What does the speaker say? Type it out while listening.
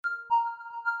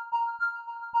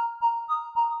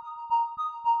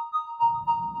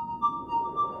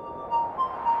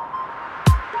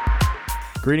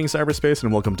Greetings, cyberspace,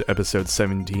 and welcome to episode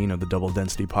 17 of the Double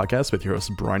Density podcast with your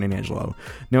hosts, Brian and Angelo.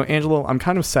 Now, Angelo, I'm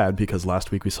kind of sad because last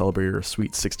week we celebrated our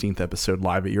sweet 16th episode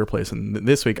live at your place, and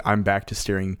this week I'm back to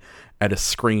staring at a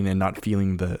screen and not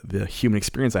feeling the human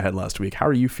experience I had last week. How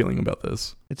are you feeling about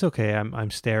this? It's okay. I'm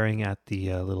staring at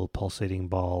the little pulsating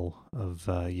ball of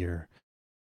your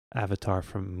avatar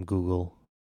from Google,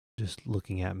 just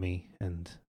looking at me and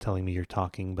telling me you're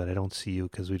talking, but I don't see you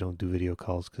because we don't do video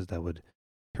calls because that would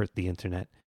hurt the internet.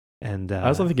 And I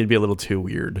also think it'd be a little too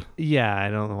weird. Yeah, I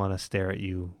don't want to stare at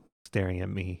you staring at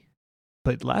me.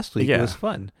 But last week it was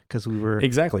fun because we were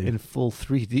in full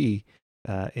 3D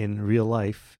in real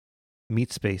life,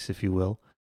 meat space, if you will,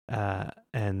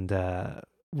 and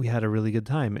we had a really good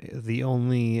time. The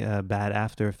only bad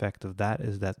after effect of that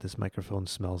is that this microphone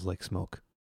smells like smoke.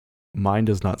 Mine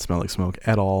does not smell like smoke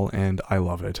at all, and I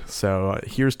love it. So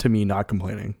here's to me not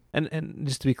complaining. And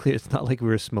just to be clear, it's not like we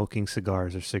were smoking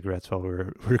cigars or cigarettes while we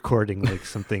were recording like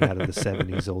something out of the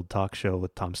 70s old talk show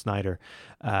with Tom Snyder.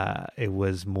 It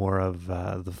was more of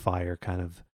the fire kind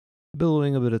of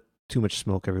billowing a bit of too much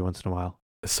smoke every once in a while.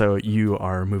 So you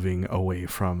are moving away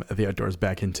from the outdoors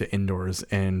back into indoors,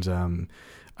 and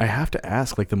I have to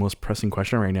ask, like, the most pressing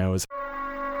question right now is...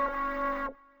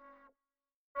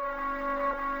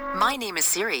 My name is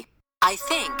Siri. I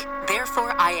think,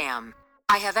 therefore I am.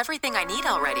 I have everything I need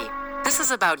already. This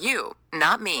is about you,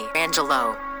 not me,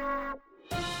 Angelo.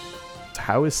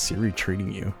 How is Siri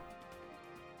treating you?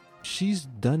 She's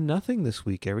done nothing this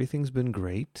week. Everything's been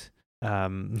great.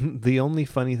 The only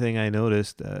funny thing I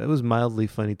noticed, it was mildly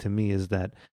funny to me, is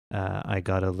that I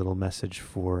got a little message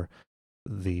for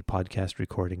the podcast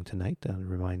recording tonight, a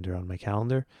reminder on my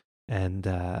calendar, and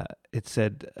it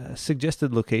said,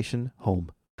 suggested location,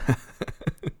 home.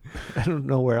 I don't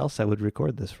know where else I would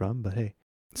record this from, but hey.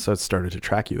 So it started to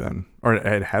track you then, or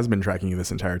it has been tracking you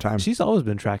this entire time. She's always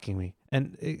been tracking me.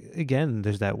 And again,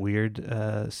 there's that weird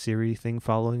Siri thing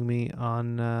following me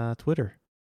on Twitter.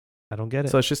 I don't get it.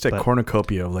 So it's just a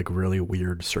cornucopia of like really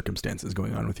weird circumstances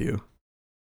going on with you.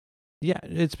 Yeah,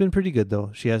 it's been pretty good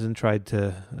though. She hasn't tried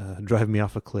to drive me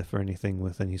off a cliff or anything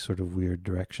with any sort of weird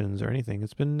directions or anything.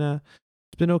 It's been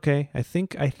okay. I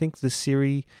think the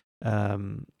Siri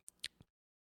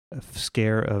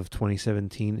scare of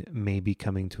 2017 may be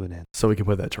coming to an end. So we can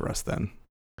put that to rest then.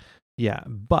 Yeah,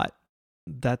 but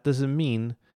that doesn't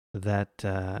mean that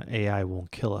AI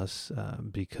won't kill us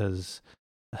because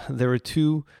there were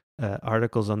two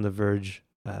articles on The Verge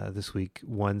this week,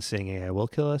 one saying AI will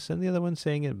kill us and the other one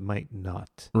saying it might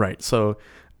not. Right. So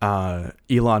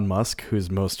Elon Musk,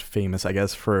 who's most famous, I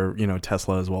guess, for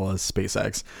Tesla as well as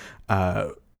SpaceX,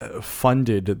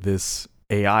 funded this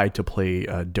AI to play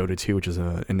Dota 2, which is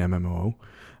an MMO,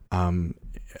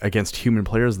 against human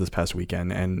players this past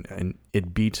weekend, and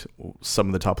it beat some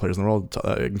of the top players in the world,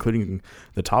 including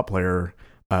the top player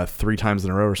 3 times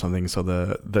in a row or something. So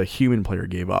the human player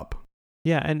gave up.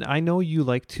 Yeah, and I know you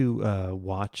like to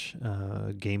watch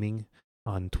gaming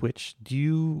on Twitch.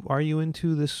 Are you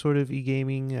into this sort of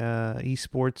e-gaming,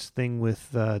 esports thing with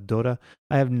Dota?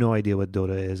 I have no idea what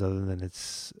Dota is other than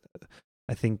it's,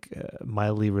 I think,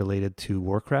 mildly related to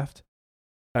Warcraft.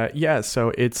 Yeah,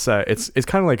 so it's kind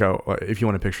of like if you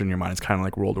want to picture it in your mind, it's kind of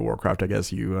like World of Warcraft, I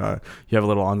guess. You have a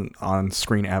little on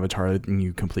screen avatar and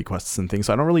you complete quests and things.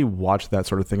 So I don't really watch that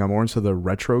sort of thing. I'm more into the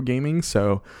retro gaming.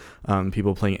 So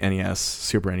people playing NES,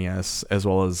 Super NES, as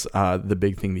well as the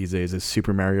big thing these days is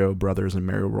Super Mario Brothers and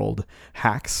Mario World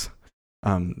hacks.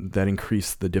 That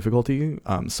increase the difficulty.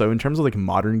 So in terms of like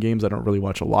modern games, I don't really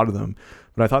watch a lot of them,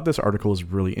 but I thought this article was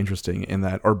really interesting in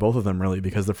that, or both of them really,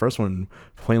 because the first one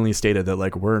plainly stated that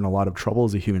like we're in a lot of trouble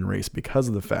as a human race because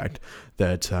of the fact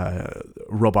that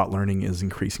robot learning is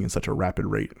increasing at such a rapid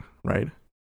rate, right?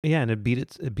 Yeah, and it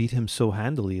beat him so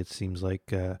handily. It seems like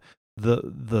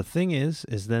the thing is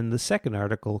then the second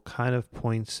article kind of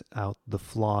points out the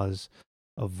flaws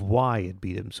of why it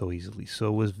beat him so easily. So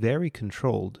it was very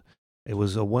controlled. It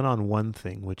was a one-on-one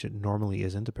thing, which it normally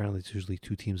isn't. Apparently, it's usually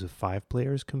 2 teams of 5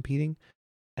 players competing.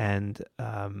 And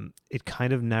it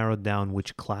kind of narrowed down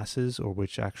which classes or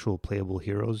which actual playable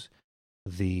heroes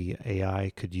the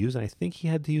AI could use. And I think he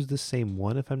had to use the same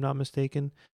one, if I'm not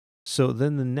mistaken. So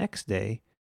then the next day,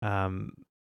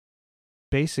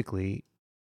 basically,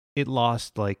 it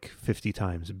lost like 50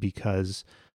 times because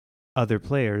other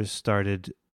players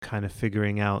started kind of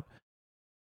figuring out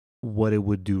what it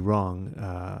would do wrong,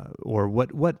 or what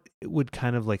it would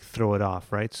kind of like throw it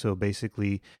off, right? So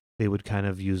basically, they would kind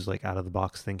of use like out of the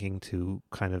box thinking to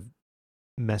kind of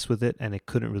mess with it, and it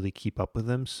couldn't really keep up with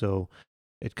them. So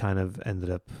it kind of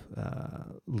ended up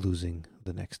losing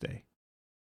the next day.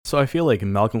 So I feel like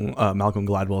Malcolm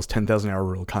Gladwell's 10,000 hour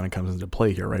rule kind of comes into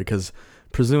play here, right? Because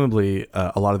presumably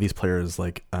a lot of these players,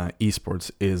 like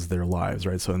esports is their lives,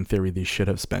 right? So in theory, they should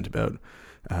have spent about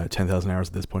 10,000 hours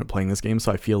at this point playing this game.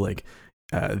 So I feel like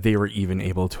they were even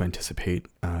able to anticipate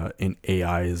in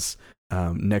AI's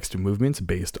next movements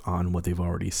based on what they've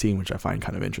already seen, which I find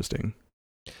kind of interesting.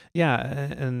 Yeah,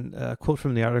 and a quote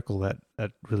from the article that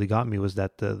really got me was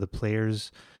that the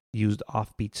players used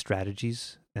offbeat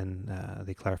strategies, and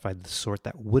they clarified the sort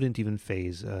that wouldn't even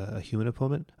phase a human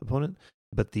opponent,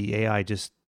 but the AI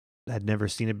just had never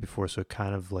seen it before, so it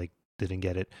kind of like didn't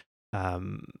get it.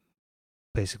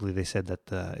 Basically, they said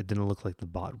that it didn't look like the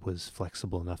bot was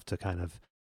flexible enough to kind of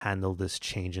handle this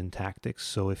change in tactics.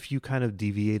 So if you kind of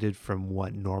deviated from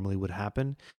what normally would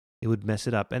happen, it would mess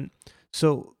it up. And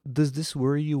so does this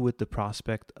worry you with the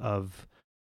prospect of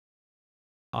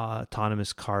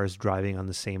autonomous cars driving on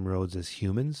the same roads as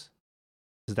humans?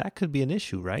 Because that could be an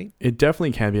issue, right? It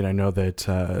definitely can be, and I know that,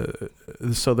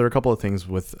 so there are a couple of things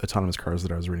with autonomous cars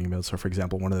that I was reading about. So for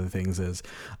example, one of the things is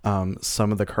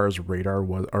some of the car's radar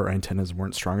or antennas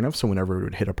weren't strong enough, so whenever it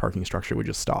would hit a parking structure, it would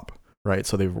just stop, right?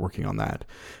 So they were working on that.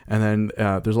 And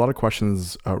then there's a lot of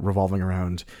questions revolving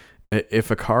around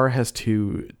if a car has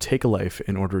to take a life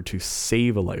in order to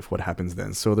save a life, what happens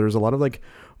then? So there's a lot of like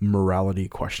morality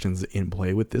questions in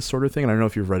play with this sort of thing. And I don't know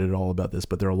if you've read at all about this,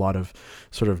 but there are a lot of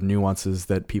sort of nuances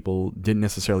that people didn't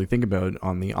necessarily think about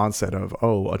on the onset of,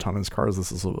 oh, autonomous cars, this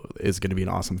is going to be an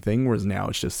awesome thing. Whereas now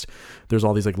it's just, there's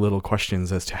all these like little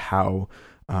questions as to how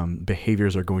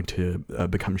behaviors are going to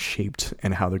become shaped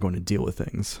and how they're going to deal with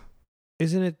things.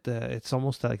 Isn't it, it's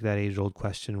almost like that age-old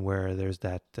question where there's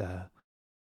that,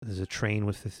 there's a train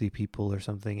with 50 people or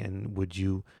something, and would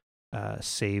you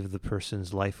save the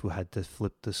person's life who had to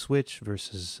flip the switch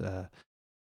versus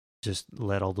just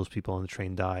let all those people on the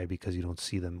train die because you don't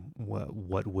see them?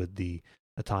 What would the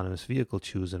autonomous vehicle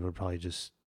choose? And would probably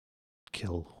just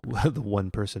kill the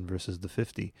one person versus the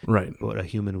 50. Right. But a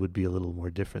human would be a little more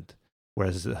different,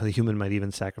 whereas a human might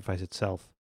even sacrifice itself.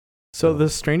 So the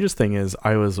strangest thing is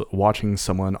I was watching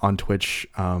someone on Twitch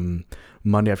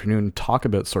Monday afternoon talk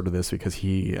about sort of this because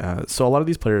so a lot of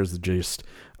these players just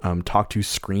talk to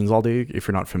screens all day, if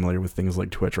you're not familiar with things like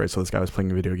Twitch, right? So this guy was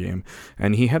playing a video game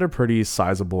and he had a pretty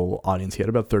sizable audience. He had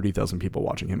about 30,000 people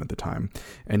watching him at the time.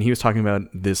 And he was talking about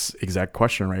this exact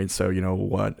question, right? So,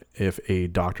 what if a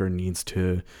doctor needs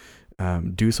to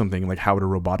do something, like how would a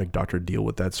robotic doctor deal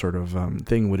with that sort of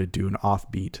thing? Would it do an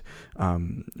offbeat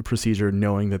procedure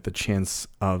knowing that the chance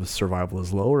of survival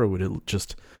is low, or would it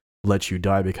just let you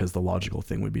die because the logical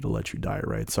thing would be to let you die,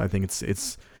 right? So I think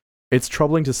it's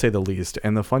troubling to say the least.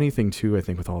 And the funny thing too, I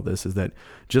think, with all this is that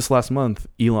just last month,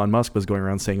 Elon Musk was going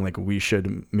around saying like we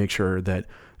should make sure that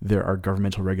there are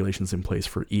governmental regulations in place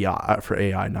for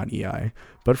AI, not EI,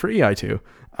 but for EI too,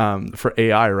 for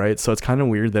AI, right? So it's kind of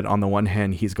weird that on the one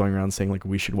hand, he's going around saying like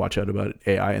we should watch out about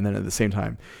AI, and then at the same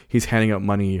time, he's handing out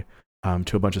money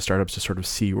to a bunch of startups to sort of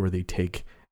see where they take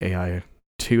AI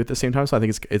to at the same time. So I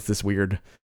think it's this weird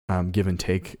give and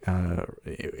take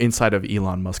inside of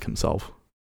Elon Musk himself.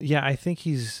 Yeah, I think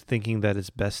he's thinking that it's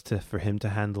best for him to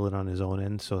handle it on his own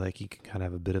end so like he can kind of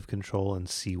have a bit of control and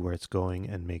see where it's going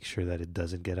and make sure that it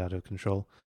doesn't get out of control.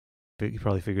 But he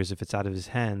probably figures if it's out of his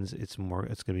hands, it's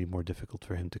going to be more difficult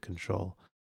for him to control.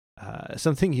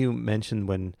 Something you mentioned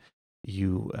when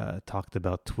you talked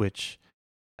about Twitch,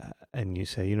 and you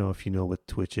say, if you know what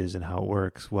Twitch is and how it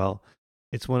works, well,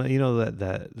 it's one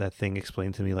that thing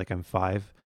explained to me like I'm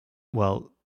 5.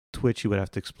 Well, Twitch, you would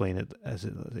have to explain it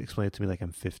to me like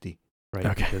I'm 50, right?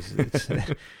 Okay.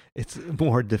 Because it's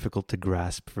more difficult to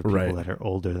grasp for people right. that are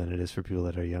older than it is for people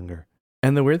that are younger.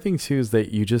 And the weird thing too is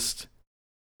that you just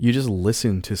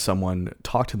listen to someone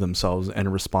talk to themselves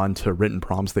and respond to written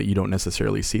prompts that you don't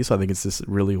necessarily see. So I think it's this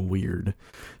really weird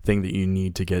thing that you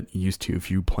need to get used to if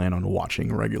you plan on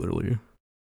watching regularly.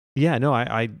 Yeah, no,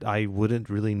 I wouldn't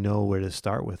really know where to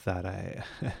start with that.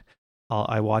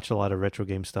 I watch a lot of retro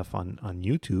game stuff on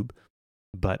YouTube,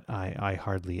 but I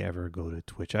hardly ever go to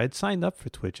Twitch. I'd signed up for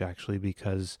Twitch actually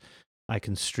because I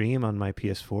can stream on my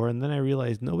PS4, and then I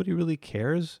realized nobody really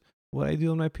cares what I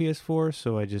do on my PS4,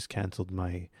 so I just canceled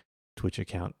my Twitch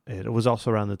account. It was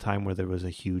also around the time where there was a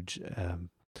huge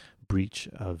breach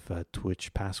of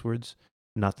Twitch passwords.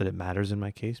 Not that it matters in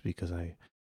my case because I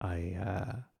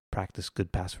practice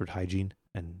good password hygiene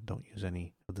and don't use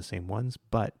any of the same ones,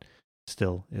 but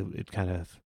still, it kind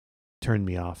of turned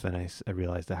me off, and I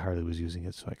realized that Harley was using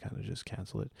it, so I kind of just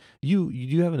canceled it. You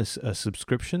do have a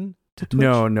subscription to Twitch?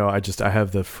 No, I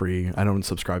have the free. I don't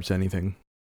subscribe to anything.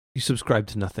 You subscribe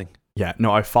to nothing? Yeah,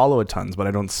 no, I follow it tons, but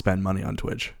I don't spend money on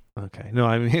Twitch. Okay, no,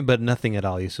 I mean, but nothing at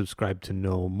all. You subscribe to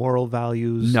no moral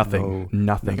values. Nothing.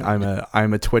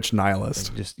 I'm a Twitch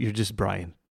nihilist. You're just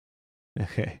Brian.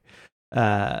 Okay.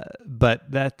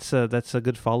 But that's a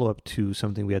good follow-up to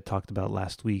something we had talked about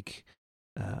last week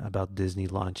about Disney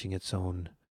launching its own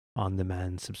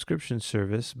on-demand subscription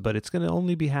service, but it's going to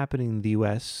only be happening in the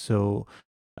US, so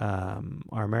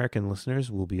our American listeners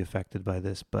will be affected by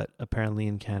this, but apparently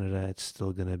in Canada it's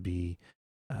still going to be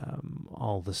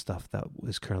all the stuff that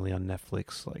is currently on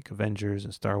Netflix, like Avengers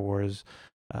and Star Wars.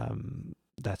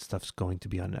 That stuff's going to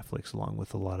be on Netflix along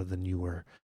with a lot of the newer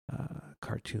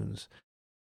cartoons.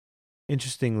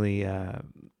 Interestingly,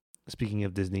 speaking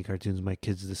of Disney cartoons, my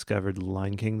kids discovered The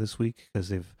Lion King this week because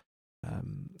they've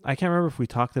I can't remember if we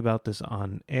talked about this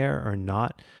on air or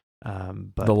not.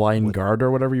 But the Lion Guard or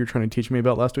whatever you were trying to teach me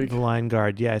about last week. The Lion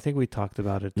Guard, yeah, I think we talked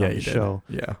about it on the show.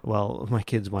 Yeah. Well, my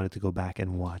kids wanted to go back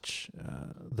and watch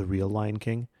the real Lion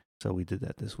King, so we did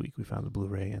that this week. We found the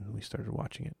Blu-ray and we started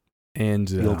watching it. And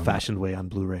the old-fashioned way on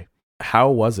Blu-ray. How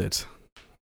was it?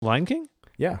 Lion King?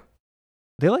 Yeah,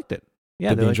 they liked it. Yeah,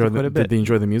 did they liked it quite a bit. Did they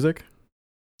enjoy the music?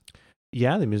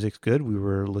 Yeah, the music's good. We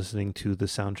were listening to the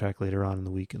soundtrack later on in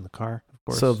the week in the car, of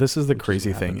course. So this is the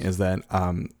crazy thing is that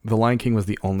The Lion King was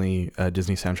the only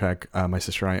Disney soundtrack my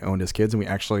sister and I owned as kids, and we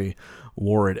actually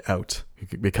wore it out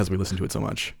because we listened to it so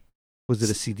much. Was it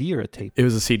a CD or a tape? It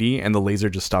was a CD, and the laser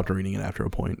just stopped reading it after a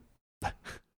point.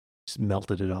 Just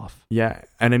melted it off. Yeah,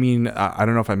 and I mean, I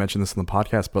don't know if I mentioned this in the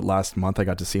podcast, but last month I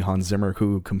got to see Hans Zimmer,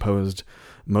 who composed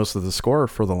most of the score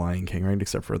for The Lion King, right,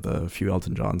 except for the few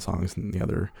Elton John songs and the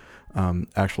other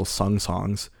actual sung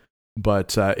songs.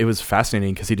 But it was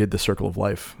fascinating because he did The Circle of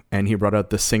Life, and he brought out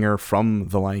the singer from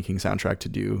the Lion King soundtrack to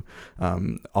do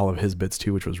all of his bits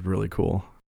too, which was really cool.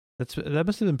 That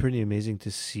must have been pretty amazing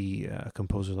to see a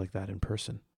composer like that in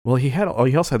person. Well, he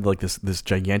also had like this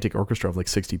gigantic orchestra of like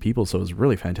 60 people, so it was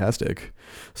really fantastic.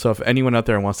 So if anyone out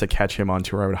there wants to catch him on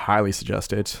tour, I would highly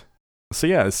suggest it. So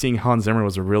yeah, seeing Hans Zimmer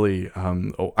was a really,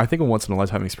 I think a once in a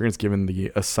lifetime experience given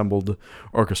the assembled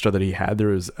orchestra that he had. There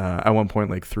was at one point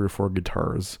like 3 or 4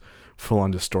 guitars full on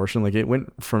distortion. Like it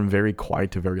went from very quiet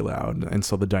to very loud, and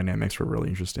so the dynamics were really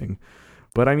interesting.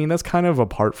 But I mean, that's kind of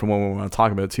apart from what we want to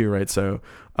talk about too, right? So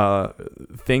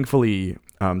thankfully,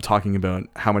 talking about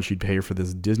how much you'd pay for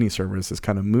this Disney service is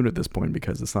kind of moot at this point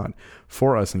because it's not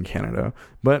for us in Canada.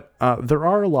 But there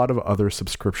are a lot of other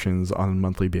subscriptions on a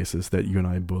monthly basis that you and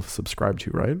I both subscribe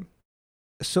to, right?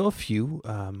 So a few.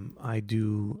 I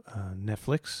do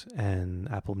Netflix and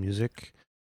Apple Music.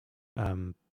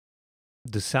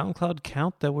 Does SoundCloud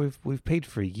count? That we've paid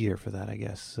for a year for that, I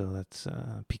guess. So that's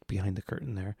a peek behind the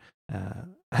curtain there.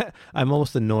 I'm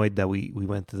almost annoyed that we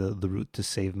went to the route to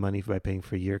save money by paying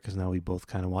for a year because now we both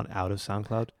kind of want out of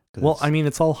SoundCloud. Well, I mean,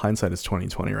 it's all hindsight. It's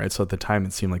 2020, right? So at the time,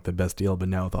 it seemed like the best deal, but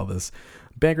now with all this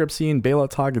bankruptcy and bailout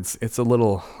talk, it's a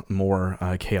little more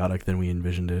chaotic than we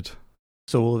envisioned it.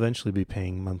 So we'll eventually be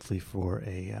paying monthly for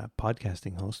a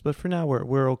podcasting host, but for now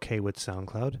we're okay with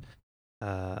SoundCloud.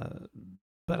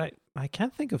 But I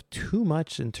can't think of too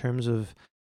much in terms of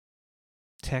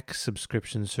tech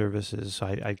subscription services. So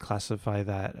I'd classify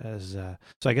that as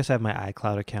so I guess I have my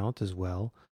iCloud account as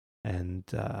well, and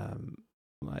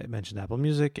I mentioned Apple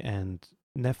Music and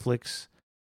Netflix,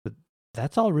 but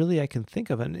that's all really I can think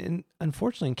of. And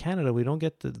unfortunately, in Canada, we don't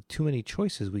get too many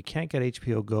choices. We can't get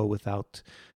HBO Go without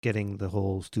getting the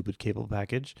whole stupid cable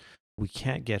package. We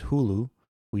can't get Hulu.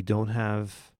 We don't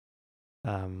have.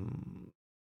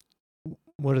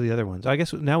 What are the other ones? I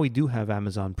guess now we do have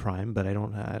Amazon Prime, but I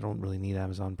don't really need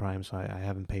Amazon Prime, so I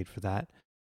haven't paid for that.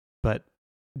 But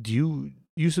do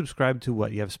you subscribe to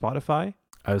what? You have Spotify?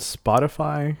 I have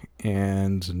Spotify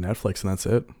and Netflix, and that's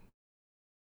it.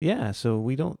 Yeah, so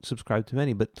we don't subscribe to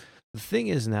many. But the thing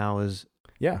is now is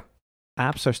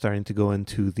apps are starting to go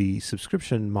into the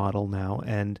subscription model now,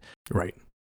 and right.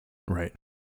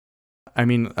 I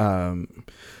mean,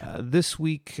 this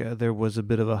week there was a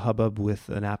bit of a hubbub with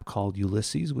an app called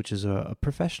Ulysses, which is a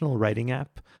professional writing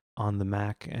app on the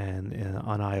Mac and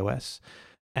on iOS.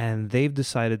 And they've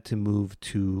decided to move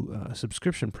to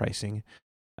subscription pricing,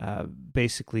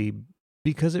 basically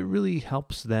because it really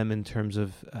helps them in terms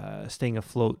of staying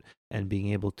afloat and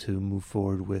being able to move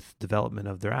forward with development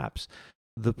of their apps.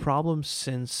 The problem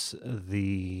since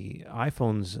the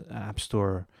iPhone's App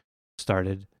Store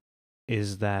started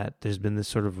is that there's been this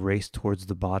sort of race towards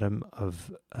the bottom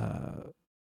of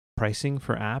pricing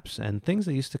for apps and things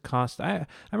that used to cost. I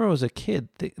remember as a kid,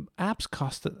 apps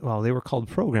costed, well, they were called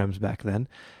programs back then.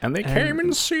 And they came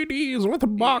in CDs with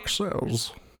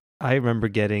boxes. I remember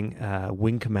getting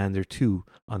Wing Commander 2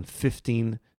 on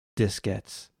 15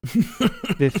 diskettes.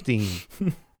 15.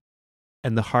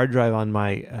 And the hard drive on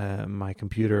my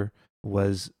computer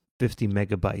was 50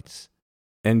 megabytes.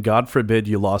 And God forbid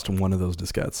you lost one of those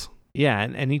diskettes. Yeah,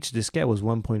 and each diskette was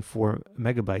 1.4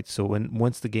 megabytes. So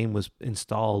once the game was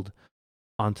installed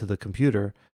onto the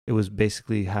computer, it was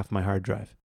basically half my hard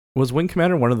drive. Was Wing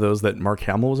Commander one of those that Mark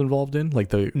Hamill was involved in?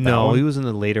 Like No, he was in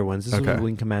the later ones. This Okay. was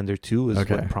Wing Commander 2 is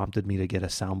Okay. what prompted me to get a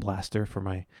Sound Blaster for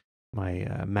my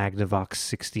Magnavox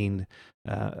 16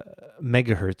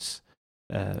 megahertz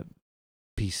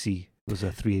PC. It was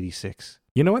a 386.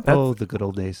 You know what? Oh, the good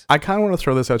old days. I kind of want to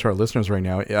throw this out to our listeners right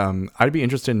now. I'd be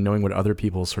interested in knowing what other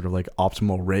people's sort of like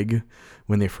optimal rig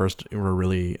when they first were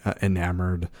really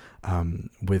enamored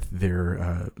with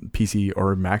their PC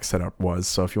or Mac setup was.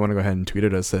 So if you want to go ahead and tweet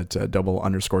at us at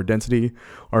 _density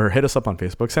or hit us up on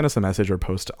Facebook, send us a message or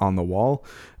post on the wall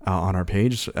on our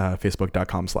page,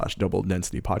 facebook.com/double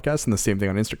density podcast. And the same thing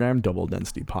on Instagram, double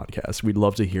density podcast. We'd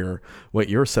love to hear what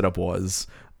your setup was.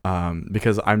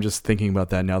 Because I'm just thinking about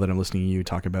that now that I'm listening to you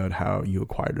talk about how you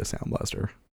acquired a Sound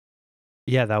Blaster.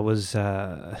 Yeah, that was it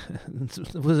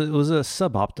was a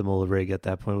suboptimal rig at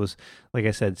that point. It was, like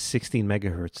I said, 16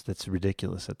 megahertz. That's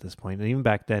ridiculous at this point. And even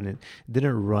back then, it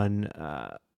didn't run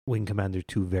Wing Commander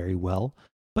 2 very well,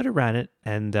 but it ran it.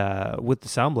 And with the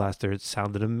Sound Blaster, it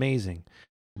sounded amazing.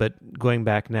 But going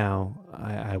back now,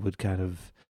 I would kind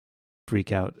of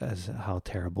freak out as how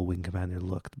terrible Wing Commander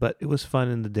looked. But it was fun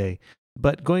in the day.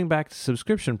 But going back to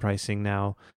subscription pricing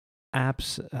now,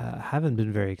 apps haven't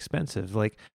been very expensive.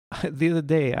 Like the other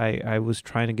day, I was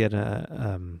trying to get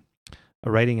a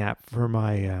writing app for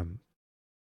my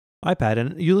iPad,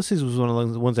 and Ulysses was one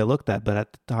of the ones I looked at. But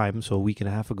at the time, so a week and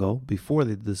a half ago, before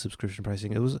they did the subscription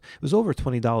pricing, it was over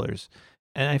 $20,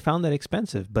 and I found that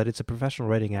expensive. But it's a professional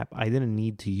writing app. I didn't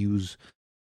need to use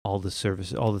all the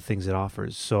services, all the things it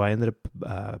offers. So I ended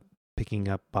up picking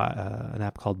up an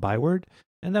app called Byword.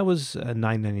 And that was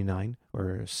 $9.99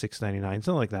 or $6.99,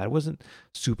 something like that. It wasn't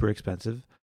super expensive,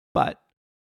 but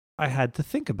I had to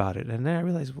think about it. And then I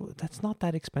realized, well, that's not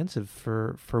that expensive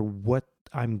for what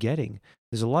I'm getting.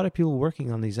 There's a lot of people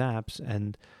working on these apps,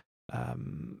 and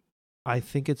I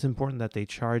think it's important that they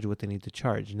charge what they need to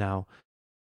charge. Now,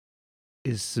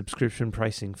 is subscription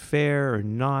pricing fair or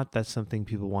not? That's something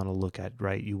people want to look at,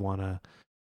 right?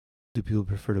 Do people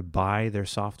prefer to buy their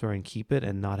software and keep it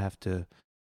and not have to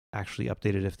actually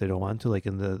update it if they don't want to, like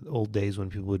in the old days when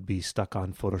people would be stuck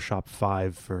on Photoshop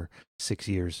 5 for 6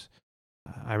 years?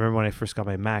 I remember when I first got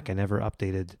my Mac, I never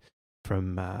updated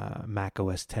from Mac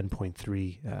OS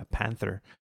 10.3 Panther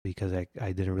because I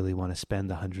didn't really want to spend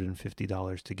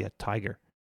 $150 to get Tiger.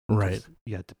 Right.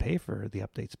 You had to pay for the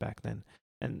updates back then.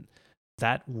 And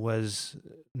that was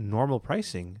normal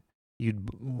pricing.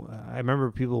 I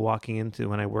remember people walking into,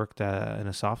 when I worked in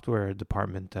a software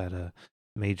department at a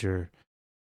major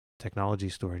technology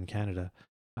store in Canada,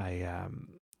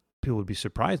 people would be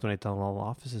surprised when I tell them, "Well,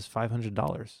 Office is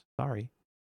 $500." Sorry.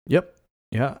 Yep.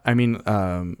 Yeah. I mean,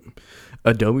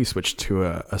 Adobe switched to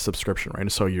a subscription,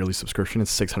 right? So a yearly subscription. It's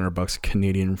 $600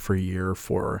 Canadian for a year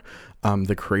for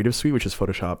the Creative Suite, which is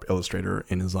Photoshop, Illustrator,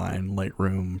 InDesign,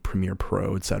 Lightroom, Premiere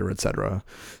Pro, et cetera, et cetera.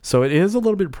 So it is a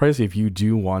little bit pricey if you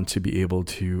do want to be able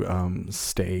to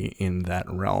stay in that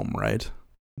realm, right?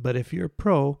 But if you're a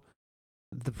pro,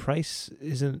 the price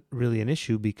isn't really an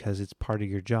issue because it's part of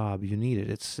your job. You need it.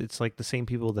 It's like the same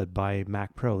people that buy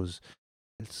Mac Pros.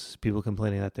 It's people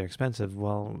complaining that they're expensive.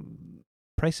 Well,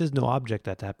 price is no object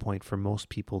at that point for most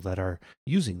people that are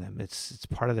using them. It's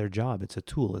part of their job. It's a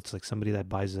tool. It's like somebody that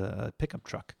buys a pickup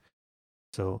truck.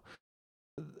 So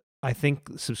I think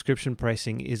subscription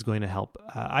pricing is going to help.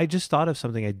 I just thought of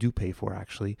something I do pay for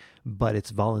actually, but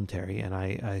it's voluntary, and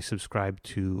I subscribe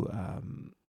to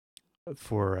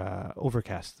for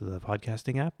Overcast, the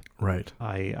podcasting app. Right.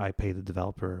 I pay the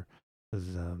developer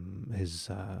his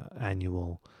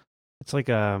annual. It's like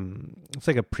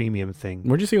a premium thing.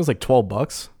 Where'd you say it was like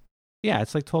 $12? Yeah,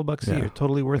 it's like $12 a year.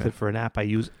 Totally worth it for an app I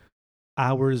use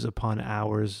hours upon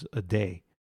hours a day.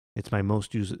 It's my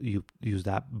most used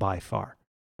app by far.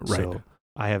 Right. So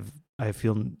I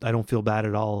don't feel bad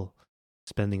at all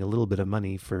spending a little bit of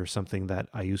money for something that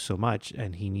I use so much,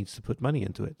 and he needs to put money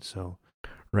into it. So.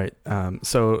 Right.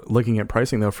 So looking at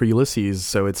pricing though for Ulysses,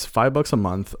 so it's $5 a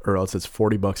month or else it's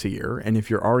 $40 a year. And if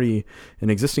you're already an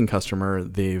existing customer,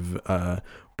 they've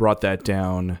brought that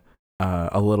down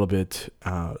a little bit.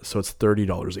 So it's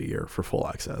 $30 a year for full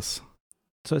access.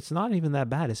 So it's not even that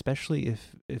bad, especially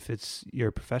if it's you're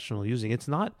a professional using. It's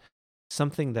not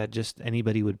something that just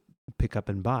anybody would pick up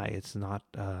and buy. It's not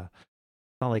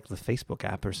like the Facebook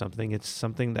app or something. It's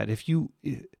something that if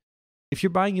you're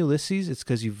buying Ulysses, it's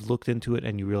because you've looked into it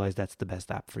and you realize that's the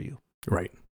best app for you.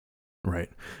 Right. Right.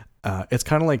 It's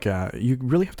kind of like you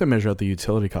really have to measure out the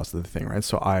utility cost of the thing, right?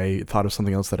 So I thought of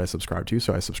something else that I subscribe to.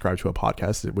 So I subscribe to a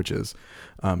podcast, which is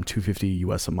 $250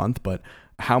 US a month, but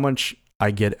how much I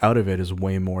get out of it is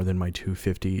way more than my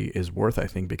 $250 is worth, I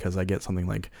think, because I get something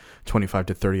like 25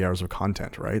 to 30 hours of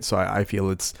content, right? So I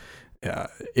feel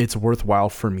it's worthwhile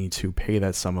for me to pay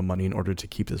that sum of money in order to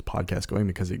keep this podcast going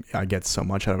because I get so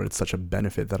much out of it. It's such a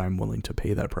benefit that I'm willing to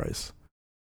pay that price.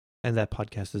 And that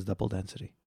podcast is Double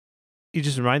Density. You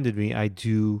just reminded me, I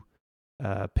do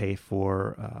pay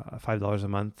for $5 a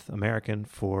month American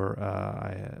for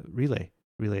Relay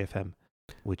FM,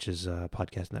 which is a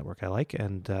podcast network I like,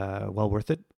 and well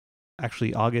worth it.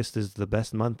 Actually, August is the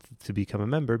best month to become a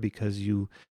member because you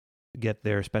get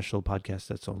their special podcast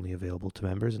that's only available to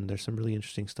members, and there's some really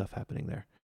interesting stuff happening there.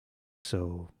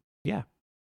 So, yeah.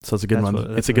 So it's a good month.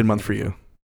 It's a good month for you.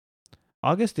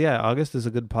 August is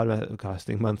a good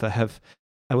podcasting month.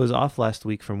 I was off last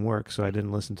week from work, so I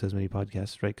didn't listen to as many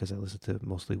podcasts, right? Because I listen to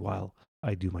mostly while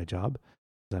I do my job.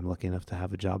 I'm lucky enough to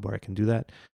have a job where I can do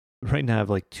that. Right now, I have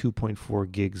like 2.4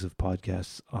 gigs of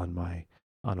podcasts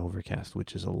on Overcast,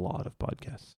 which is a lot of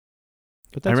podcasts.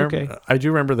 But that's okay. I do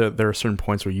remember that there are certain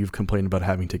points where you've complained about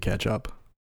having to catch up.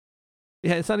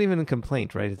 Yeah, it's not even a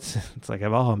complaint, right? It's like,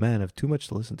 oh man, I have too much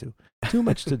to listen to, too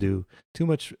much to do, too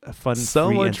much fun, so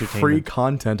free much free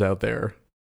content out there.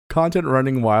 Content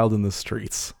running wild in the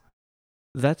streets.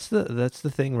 That's the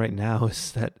thing right now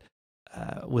is that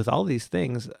with all these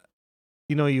things,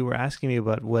 you were asking me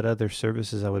about what other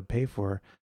services I would pay for.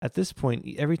 At this point,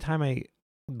 every time I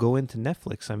go into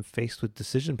Netflix, I'm faced with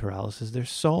decision paralysis. There's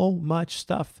so much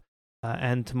stuff.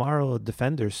 And tomorrow,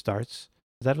 Defenders starts.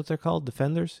 Is that what they're called?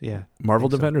 Defenders? Yeah. Marvel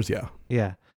Defenders, yeah.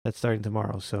 Yeah, that's starting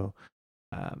tomorrow. So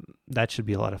that should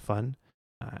be a lot of fun.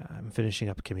 I'm finishing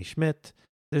up Kimmy Schmidt.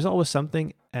 There's always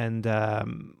something, and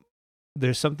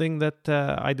there's something that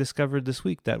I discovered this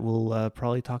week that we'll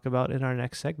probably talk about in our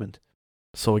next segment.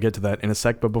 So we'll get to that in a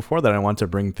sec, but before that, I want to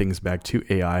bring things back to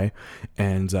AI,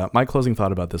 and my closing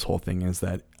thought about this whole thing is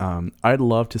that I'd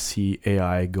love to see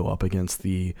AI go up against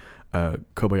the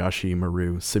Kobayashi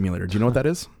Maru simulator. Do you know what that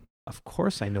is? Of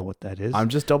course I know what that is. I'm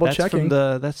just double-checking.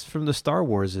 That's from the Star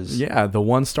Warses. Yeah, the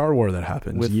one Star War that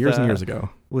happened years and years ago.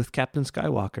 With Captain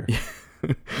Skywalker.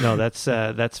 No,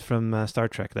 that's from Star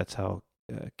Trek. That's how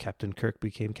Captain Kirk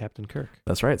became Captain Kirk.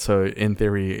 That's right. So in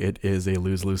theory, it is a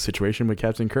lose-lose situation with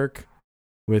Captain Kirk.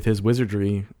 With his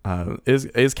wizardry,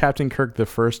 is Captain Kirk the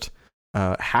first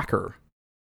hacker?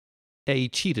 Yeah, he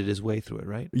cheated his way through it,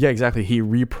 right? Yeah, exactly. He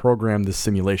reprogrammed the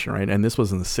simulation, right? And this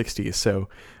was in the 60s. So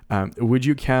would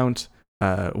you count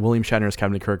William Shatner's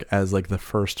Captain Kirk as like the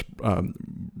first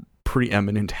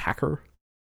preeminent hacker?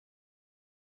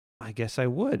 I guess I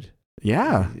would.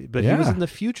 Yeah. But he was in the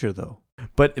future, though.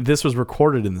 But this was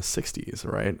recorded in the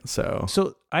 60s, right? So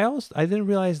I didn't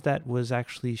realize that was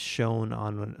actually shown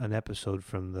on an episode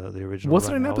from the original. Was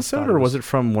it an episode or was it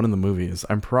from one of the movies?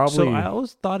 So I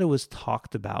always thought it was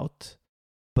talked about,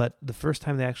 but the first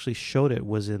time they actually showed it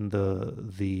was in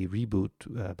the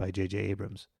reboot by J.J.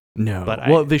 Abrams. No.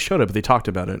 But they showed it, but they talked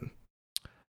about it.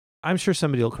 I'm sure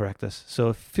somebody will correct us.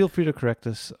 So feel free to correct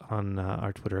us on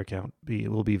our Twitter account.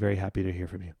 We'll be very happy to hear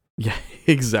from you. Yeah,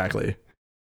 exactly.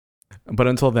 But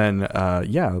until then,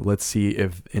 let's see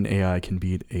if an AI can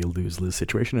beat a lose-lose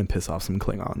situation and piss off some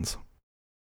Klingons.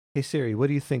 Hey Siri, what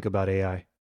do you think about AI?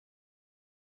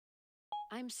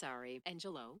 I'm sorry,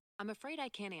 Angelo. I'm afraid I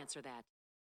can't answer that.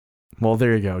 Well,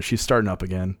 there you go. She's starting up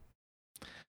again.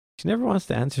 She never wants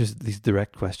to answer these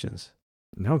direct questions.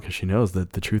 No, because she knows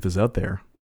that the truth is out there.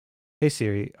 Hey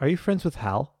Siri, are you friends with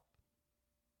Hal?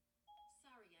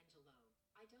 Sorry, Angelo.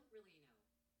 I don't really know.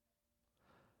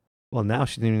 Well, now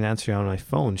she didn't even answer on my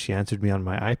phone. She answered me on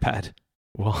my iPad.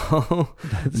 Well,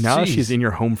 now she's in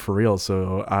your home for real.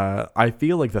 So I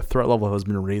feel like the threat level has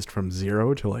been raised from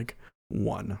 0 to like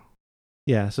 1.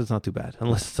 Yeah, so it's not too bad,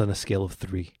 unless it's on a scale of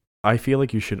 3. I feel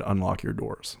like you should unlock your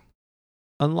doors.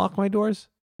 Unlock my doors?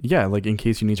 Yeah, like in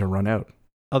case you need to run out.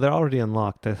 Oh, they're already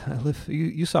unlocked. I live.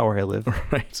 You saw where I live.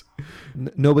 Right.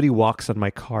 Nobody walks on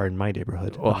my car in my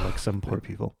neighborhood, like some poor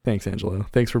people. Thanks, Angelo.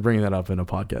 Thanks for bringing that up in a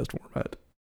podcast format.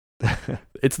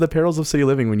 It's the perils of city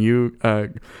living when you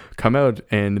come out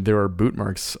and there are boot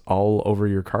marks all over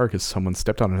your car because someone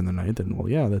stepped on it in the night. Then, well,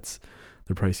 yeah, that's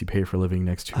the price you pay for living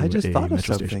next to I just a thought metro of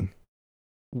something. station.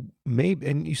 Maybe,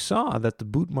 and you saw that the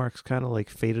boot marks kind of like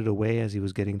faded away as he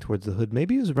was getting towards the hood.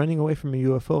 Maybe he was running away from a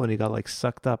UFO and he got like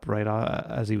sucked up right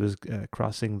as he was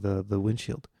crossing the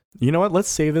windshield. You know what? Let's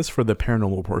save this for the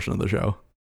paranormal portion of the show.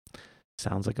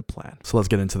 Sounds like a plan. So let's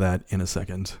get into that in a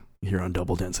second here on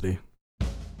Double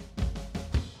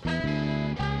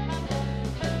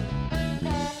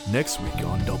Next week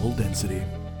on Double Density.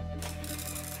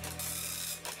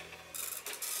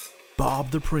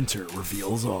 Bob the Printer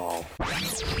reveals all.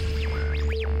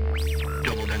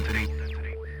 Double Density.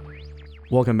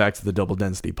 Welcome back to the Double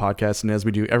Density podcast, and as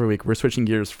we do every week, we're switching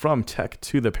gears from tech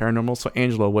to the paranormal. So,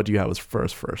 Angelo, what do you have as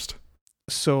first?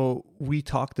 So we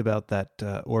talked about that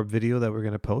orb video that we're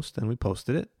going to post, and we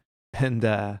posted it. And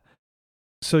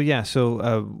we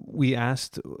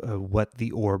asked what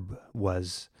the orb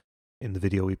was in the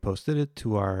video. We posted it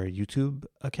to our YouTube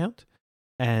account,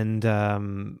 and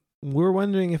we're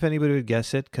wondering if anybody would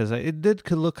guess it, because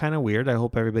could look kind of weird. I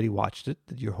hope everybody watched it,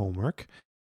 did your homework.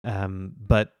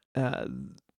 But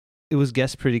it was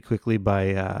guessed pretty quickly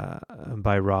by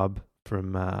Rob,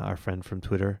 from our friend from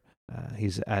Twitter.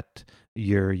 He's at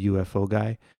your UFO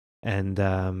guy,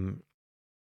 and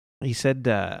he said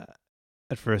at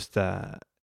first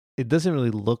it doesn't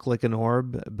really look like an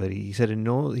orb, but he said he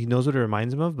knows what it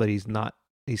reminds him of, but he's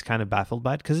kind of baffled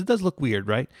by it because it does look weird,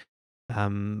 right?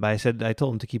 But I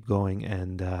told him to keep going,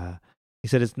 and he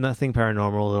said it's nothing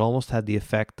paranormal. It almost had the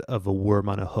effect of a worm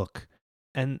on a hook,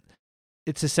 and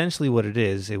it's essentially what it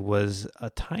is. It was a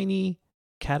tiny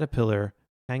caterpillar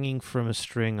hanging from a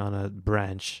string on a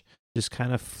branch, just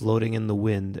kind of floating in the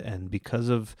wind. And because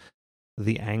of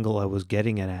the angle I was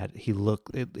getting it at,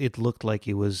 it looked like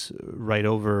it was right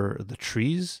over the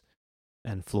trees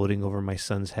and floating over my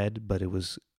son's head, but it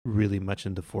was really much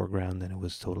in the foreground, and it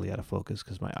was totally out of focus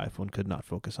because my iPhone could not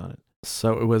focus on it.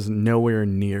 So it was nowhere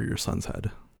near your son's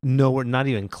head? Nowhere, not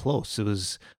even close. It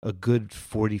was a good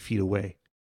 40 feet away.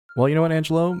 Well, you know what,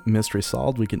 Angelo? Mystery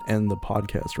solved. We can end the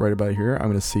podcast right about here. I'm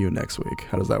going to see you next week.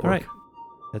 How does that work? All right.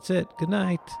 That's it. Good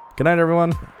night. Good night,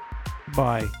 everyone.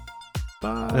 Bye.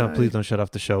 Bye. No, please don't shut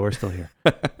off the show. We're still here.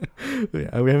 Yeah, we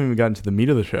haven't even gotten to the meat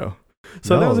of the show.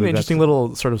 So that was an interesting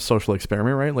little sort of social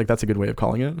experiment, right? Like, that's a good way of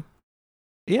calling it.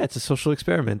 Yeah, it's a social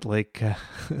experiment, like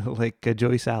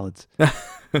Joey Salads.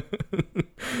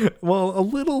 Well, a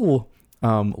little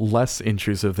less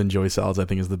intrusive than Joey Salads, I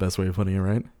think, is the best way of putting it,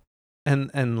 right?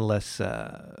 And less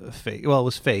fake. Well, it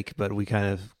was fake, but we kind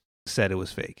of said it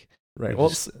was fake. Right. Well,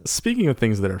 speaking of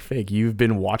things that are fake, you've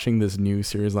been watching this new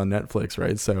series on Netflix,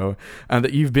 right? So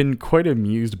that you've been quite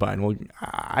amused by. And well,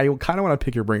 I kind of want to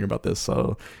pick your brain about this.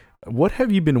 So what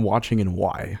have you been watching and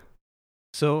why?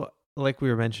 So, like we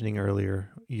were mentioning earlier,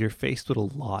 you're faced with a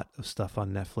lot of stuff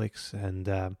on Netflix. And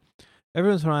every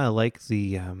once in a while, I like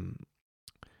the,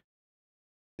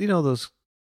 those,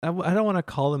 I don't want to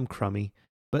call them crummy,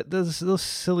 but those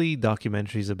silly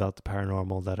documentaries about the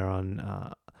paranormal that are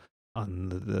on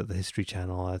the History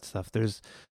Channel, all that stuff.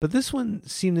 But this one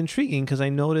seemed intriguing because I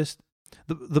noticed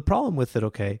the problem with it,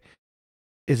 okay,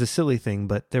 is a silly thing,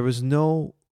 but there was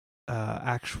no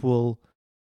actual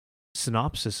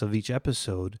synopsis of each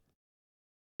episode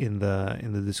in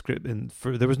the description.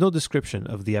 There was no description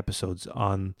of the episodes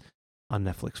on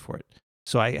Netflix for it.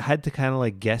 So I had to kind of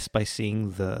like guess by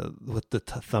seeing what the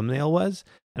thumbnail was,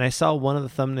 and I saw one of the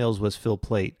thumbnails was Phil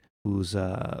Plait, who's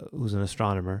an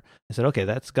astronomer. I said, okay,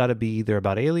 that's got to be either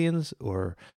about aliens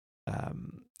or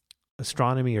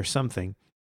astronomy or something.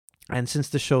 And since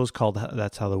the show's called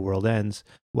That's How the World Ends,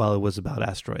 well, it was about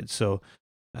asteroids. So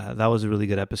that was a really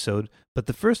good episode. But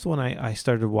the first one I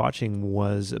started watching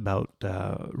was about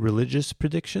religious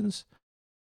predictions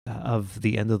of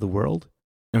the end of the world.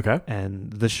 Okay.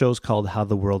 And the show's called How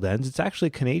the World Ends. It's actually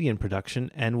a Canadian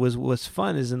production, and what's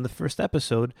fun is in the first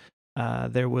episode,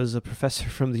 there was a professor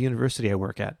from the university I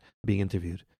work at being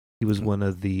interviewed. He was one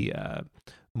of the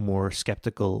more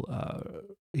skeptical.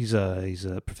 He's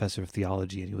a professor of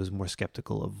theology, and he was more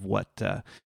skeptical of what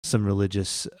some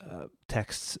religious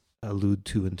texts allude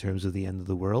to in terms of the end of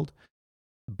the world.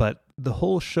 But the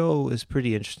whole show is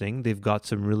pretty interesting. They've got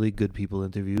some really good people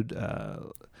interviewed.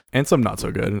 And some not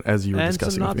so good, as you were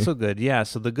discussing. And some not so good, yeah.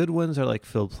 So the good ones are like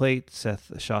Phil Plait, Seth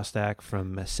Shostak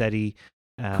from SETI.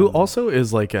 Who also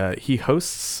is like, he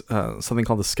hosts something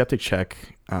called the Skeptic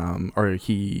Check, or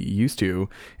he used to.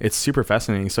 It's super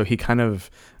fascinating. So he kind of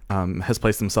has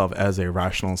placed himself as a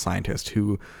rational scientist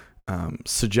who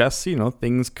suggests,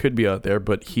 things could be out there,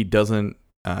 but he doesn't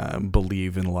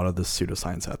believe in a lot of the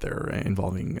pseudoscience out there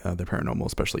involving the paranormal,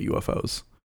 especially UFOs.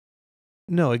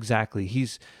 No, exactly.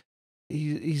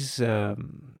 He's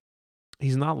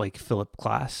not like Philip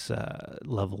Glass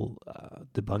level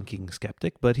debunking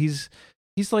skeptic, but he's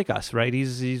like us, right?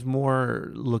 He's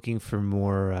more looking for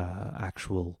more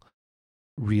actual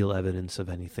real evidence of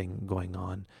anything going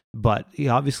on. But he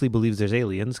obviously believes there's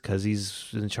aliens because he's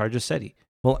in charge of SETI.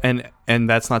 Well, and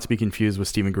that's not to be confused with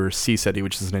Stephen Greer's SETI,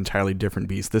 which is an entirely different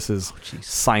beast. This is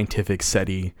scientific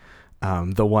SETI,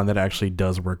 the one that actually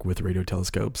does work with radio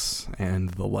telescopes and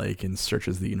the like and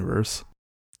searches the universe.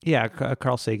 Yeah,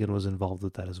 Carl Sagan was involved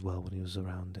with that as well when he was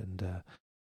around, and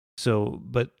so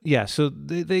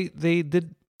they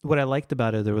did. What I liked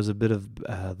about it, there was a bit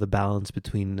of the balance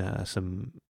between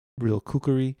some real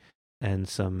kookery and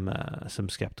some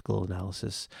skeptical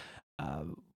analysis.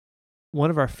 One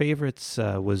of our favorites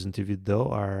was interviewed, though,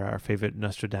 our favorite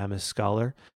Nostradamus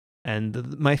scholar.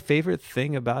 And my favorite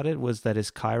thing about it was that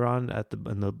his Chiron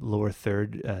in the lower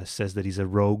third says that he's a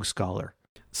rogue scholar.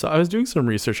 So I was doing some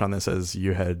research on this as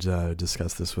you had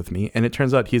discussed this with me, and it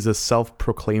turns out he's a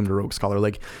self-proclaimed rogue scholar.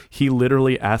 Like, he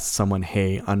literally asked someone,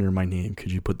 "Hey, under my name,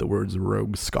 could you put the words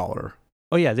rogue scholar?"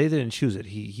 Oh yeah, they didn't choose it.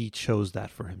 He chose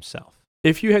that for himself.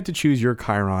 If you had to choose your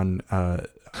Chiron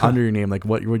under your name, like,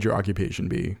 what would your occupation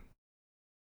be?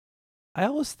 I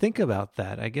always think about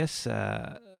that. I guess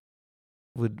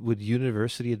would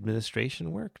university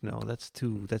administration work? No, that's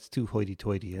too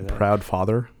hoity-toity. Proud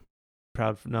father.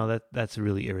 No, that's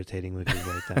really irritating when you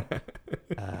write that.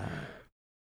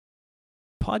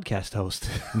 Podcast host.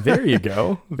 There you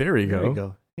go. There you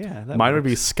go. Yeah, mine would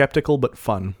be skeptical but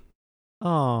fun.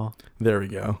 Oh, there we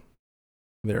go.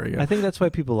 I think that's why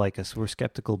people like us. We're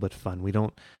skeptical but fun. We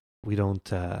don't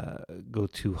go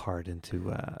too hard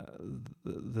into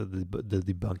the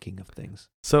debunking of things.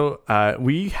 So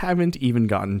we haven't even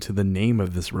gotten to the name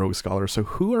of this rogue scholar. So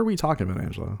who are we talking about,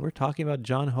 Angelo? We're talking about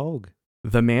John Hogue.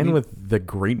 The man with the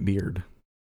great beard.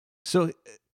 So,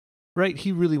 right,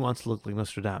 he really wants to look like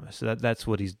Nostradamus. So that's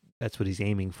what he's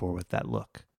aiming for with that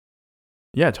look.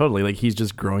 Yeah, totally. Like, he's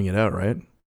just growing it out, right?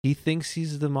 He thinks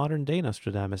he's the modern day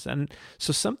Nostradamus. And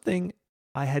so something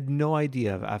I had no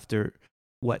idea of after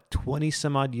 20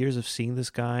 some odd years of seeing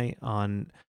this guy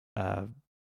on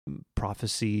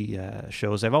prophecy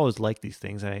shows. I've always liked these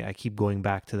things. I keep going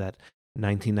back to that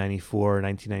 1994,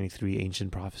 1993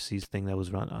 Ancient Prophecies thing that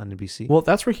was run on NBC. Well,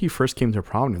 that's where he first came to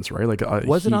prominence, right? Like,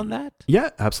 was it on that? Yeah,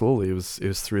 absolutely. It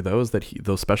was through those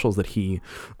specials that he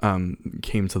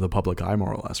came to the public eye,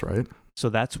 more or less, right? So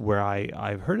that's where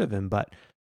I've heard of him, but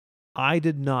I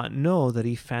did not know that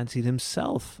he fancied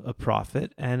himself a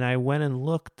prophet, and I went and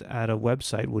looked at a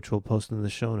website, which we'll post in the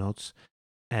show notes,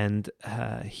 and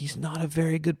he's not a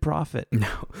very good prophet.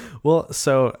 No. Well,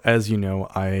 so as you know,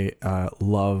 I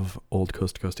love old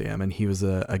Coast to Coast AM, and he was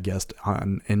a guest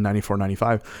in 94,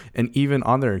 95. And even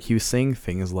on there, he was saying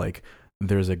things like,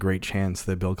 there's a great chance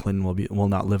that Bill Clinton will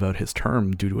not live out his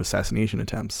term due to assassination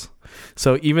attempts.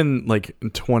 So even like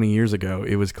 20 years ago,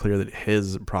 it was clear that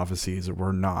his prophecies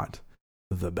were not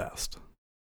the best.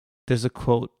 There's a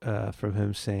quote from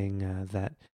him saying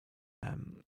that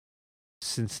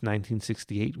since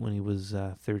 1968, when he was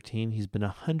 13, he's been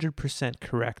 100%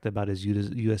 correct about his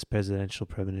U.S. presidential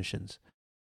premonitions.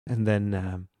 And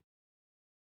then,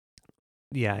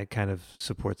 it kind of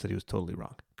supports that he was totally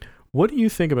wrong. What do you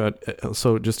think about,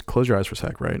 so just close your eyes for a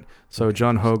sec, right? So okay.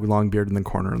 John Hogue, long beard in the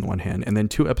corner on the one hand, and then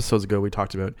 2 episodes ago we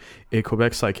talked about a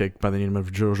Quebec psychic by the name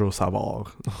of Jojo Savard,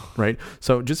 right?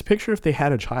 So just picture if they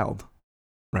had a child,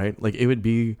 right? Like, it would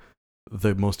be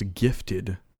the most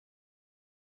gifted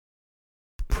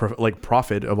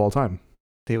prophet of all time.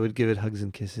 They would give it hugs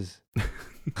and kisses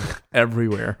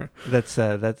everywhere. That's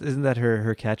isn't that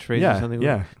her catchphrase or something?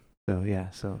 Yeah.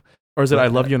 So or is it I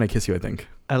love you and I kiss you, I think.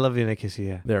 I love you and I kiss you,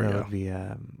 yeah. There we go. Would be,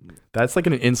 that's like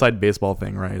an inside baseball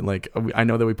thing, right? Like, I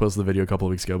know that we posted the video a couple of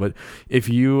weeks ago, but if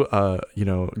you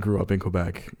grew up in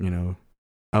Quebec,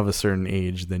 of a certain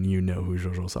age, then you know who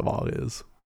Jojo Savard is.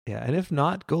 Yeah, and if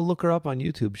not, go look her up on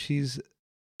YouTube. She's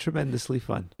tremendously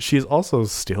fun. She's also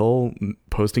still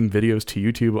posting videos to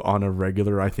YouTube on a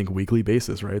regular, I think, weekly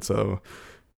basis, right? So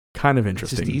kind of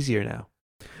interesting. It's just easier now.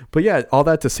 But yeah, all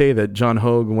that to say that John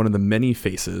Hogue, one of the many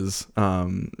faces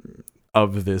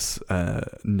of this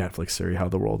Netflix series, How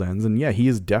the World Ends, and yeah, he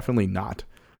is definitely not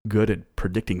good at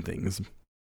predicting things.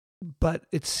 But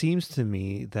it seems to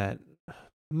me that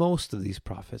most of these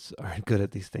prophets aren't good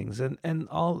at these things, and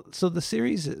all. So the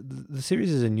series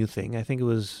is a new thing. I think it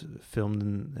was filmed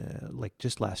in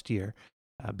just last year,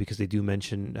 because they do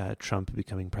mention Trump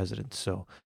becoming president. So,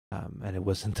 and it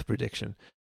wasn't the prediction.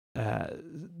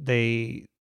 They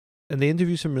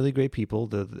interview some really great people.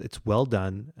 It's well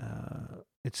done.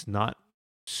 It's not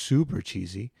super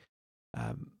cheesy,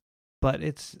 but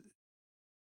it's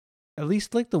at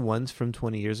least like the ones from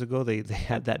 20 years ago. They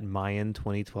had that Mayan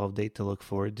 2012 date to look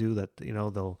forward to. That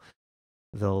they'll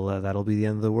that'll be the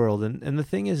end of the world. And the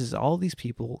thing is all these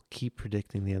people keep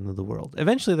predicting the end of the world.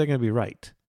 Eventually, they're going to be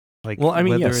right. Like, well, I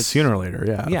mean, yes, sooner or later,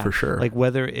 yeah, for sure. Like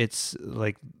whether it's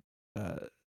like a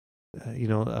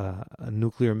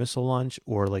nuclear missile launch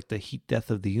or like the heat death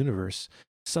of the universe,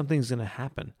 something's going to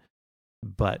happen.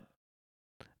 But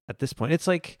at this point, it's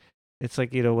like It's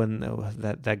like, when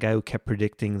that guy who kept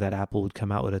predicting that Apple would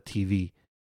come out with a TV,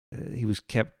 he was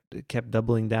kept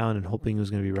doubling down and hoping he was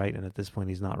going to be right, and at this point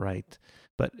he's not right.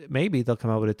 But maybe they'll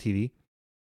come out with a TV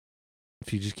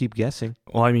if you just keep guessing.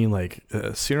 Well, I mean, like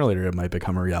sooner or later it might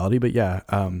become a reality, but yeah.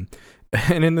 And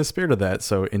in the spirit of that,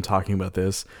 so in talking about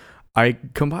this, I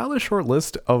compiled a short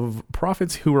list of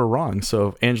prophets who were wrong.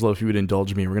 So, Angelo, if you would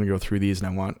indulge me, we're going to go through these, and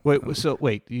I want...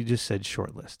 Wait, you just said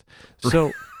short list.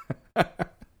 So,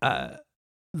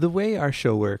 the way our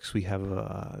show works, we have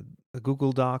a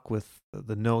Google Doc with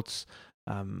the notes.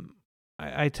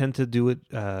 I tend to do it,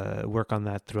 work on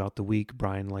that throughout the week.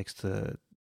 Brian likes to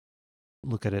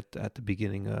look at it at the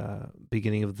beginning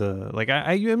of the, like,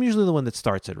 I'm usually the one that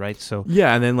starts it, right? So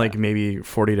yeah, and then like maybe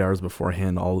 48 hours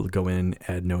beforehand, I'll go in,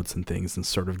 add notes and things, and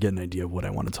sort of get an idea of what I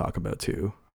want to talk about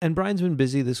too. And Brian's been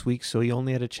busy this week, so he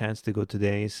only had a chance to go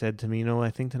today. He said to me,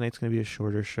 I think tonight's going to be a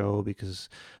shorter show because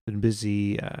I've been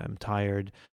busy, I'm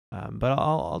tired, but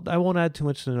I won't add too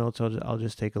much to the notes. I'll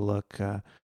just take a look.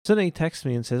 So then he texts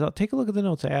me and says, "I'll take a look at the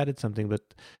notes. I added something, but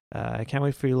I can't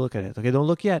wait for you to look at it." Okay, don't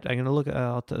look yet. I'm going to look.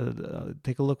 I'll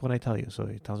take a look when I tell you. So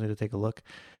he tells me to take a look.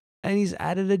 And he's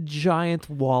added a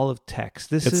giant wall of text.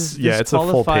 This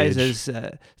qualifies as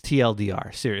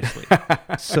TLDR, seriously.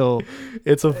 So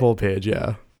it's a full page,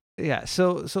 yeah. Yeah,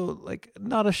 so like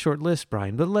not a short list,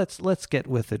 Brian, but let's get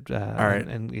with it. All right.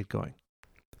 and get going.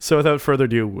 So without further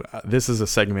ado, this is a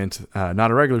segment,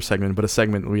 not a regular segment, but a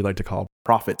segment we like to call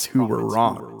Prophets Who Were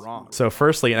Wrong. So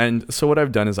firstly, and so what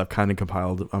I've done is I've kind of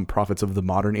compiled prophets of the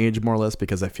modern age, more or less,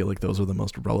 because I feel like those are the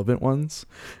most relevant ones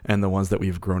and the ones that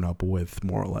we've grown up with,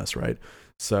 more or less, right?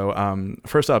 So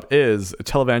first up is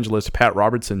televangelist Pat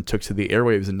Robertson took to the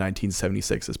airwaves in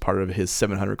 1976 as part of his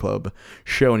 700 Club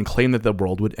show and claimed that the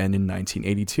world would end in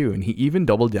 1982, and he even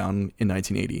doubled down in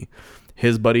 1980.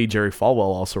 His buddy Jerry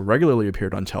Falwell also regularly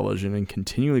appeared on television and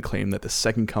continually claimed that the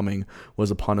second coming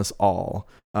was upon us all.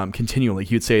 Continually,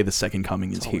 he would say the second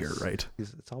coming is here, right?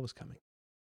 It's always coming.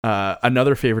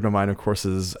 Another favorite of mine, of course,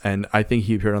 is, and I think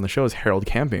he appeared on the show, is Harold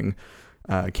Camping.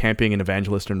 Camping, an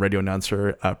evangelist and radio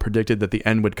announcer, predicted that the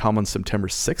end would come on September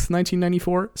 6th,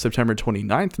 1994, September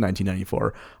 29th,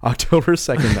 1994, October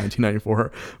 2nd,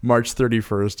 1994, March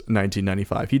 31st,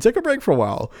 1995. He took a break for a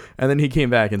while, and then he came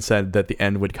back and said that the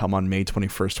end would come on May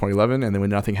 21st, 2011, and then when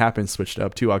nothing happened, switched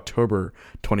up to October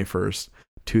 21st,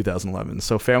 2011.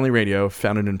 So Family Radio,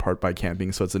 founded in part by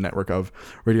Camping, so it's a network of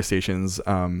radio stations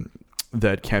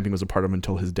that Camping was a part of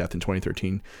until his death in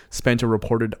 2013, spent a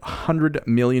reported $100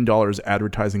 million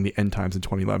advertising the end times in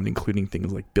 2011, including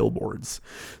things like billboards.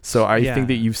 So I think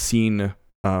that you've seen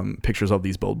pictures of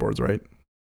these billboards, right?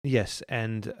 Yes,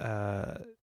 and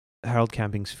Harold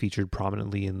Camping's featured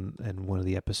prominently in one of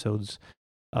the episodes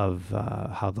of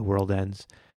How the World Ends.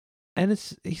 And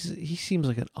he seems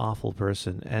like an awful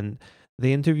person. And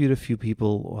they interviewed a few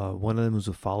people. One of them was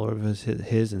a follower of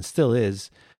his and still is,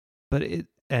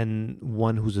 and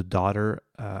one who's a daughter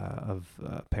of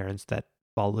parents that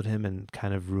followed him and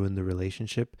kind of ruined the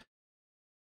relationship.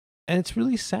 And it's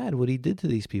really sad what he did to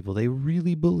these people. They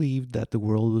really believed that the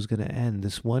world was going to end.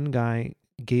 This one guy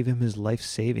gave him his life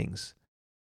savings,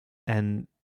 and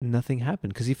nothing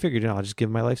happened because he figured, I'll just give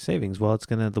him my life savings. Well,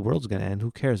 the world's going to end.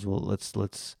 Who cares? Well,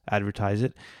 let's advertise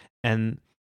it. And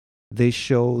they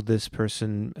show this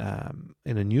person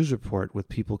in a news report with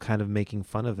people kind of making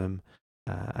fun of him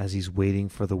as he's waiting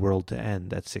for the world to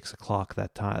end at 6:00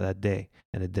 that day,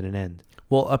 and it didn't end.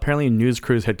 Well, apparently news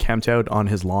crews had camped out on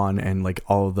his lawn, and like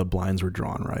all of the blinds were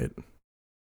drawn, right?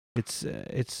 It's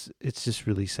just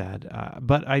really sad.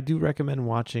 But I do recommend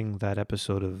watching that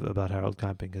episode about Harold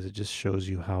Camping because it just shows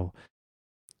you how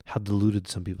deluded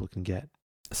some people can get.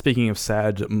 Speaking of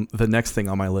sad, the next thing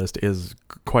on my list is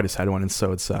quite a sad one. And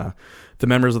so it's the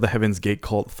members of the Heaven's Gate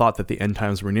cult thought that the end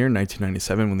times were near in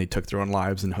 1997 when they took their own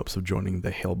lives in hopes of joining the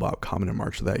Hale-Bopp Common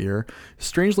March of that year.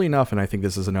 Strangely enough, and I think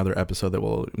this is another episode that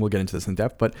we'll get into this in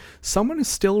depth, but someone is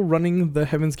still running the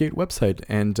Heaven's Gate website,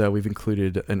 and we've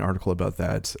included an article about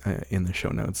that in the show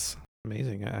notes.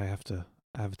 Amazing. I have to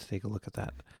take a look at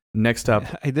that. Next up,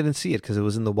 I didn't see it because it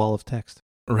was in the wall of text.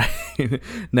 Right.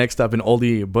 Next up, an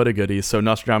oldie but a goodie. So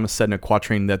Nostradamus said in a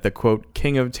quatrain that the, quote,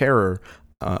 King of Terror,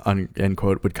 end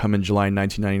quote, would come in July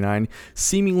 1999,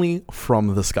 seemingly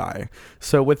from the sky.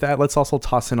 So with that, let's also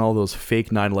toss in all those fake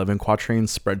 9/11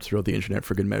 quatrains spread throughout the internet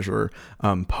for good measure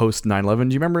post 9/11.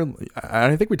 Do you remember?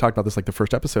 I think we talked about this like the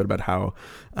first episode about how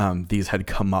these had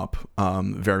come up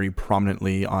very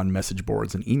prominently on message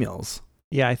boards and emails.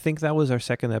 Yeah, I think that was our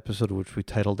second episode, which we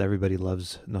titled Everybody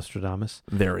Loves Nostradamus.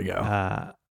 There we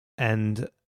go. And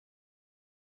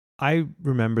I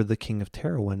remember the King of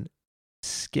Terror one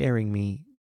scaring me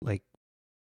like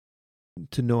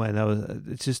to no end.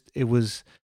 It was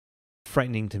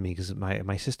frightening to me because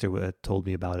my sister told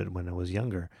me about it when I was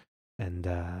younger. And,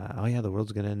 the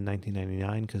world's going to end in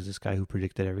 1999 because this guy who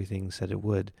predicted everything said it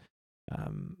would.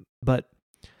 But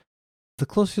the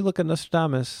closer you look at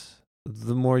Nostradamus,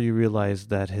 the more you realize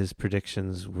that his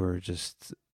predictions were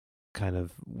just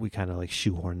we kind of like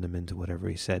shoehorned them into whatever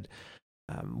he said.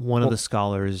 One of the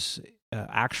scholars,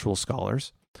 actual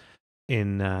scholars,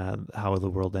 in How the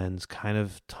World Ends, kind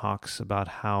of talks about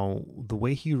how the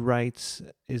way he writes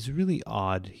is really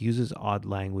odd. He uses odd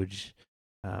language.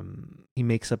 He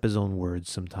makes up his own words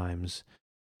sometimes,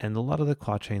 and a lot of the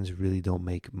quatrains really don't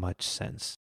make much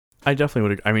sense. I definitely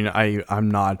would. I mean,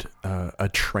 I'm not a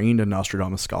trained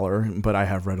Nostradamus scholar, but I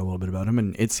have read a little bit about him,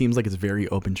 and it seems like it's very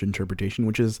open to interpretation,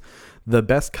 which is the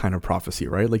best kind of prophecy,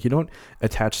 right? Like, you don't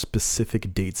attach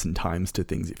specific dates and times to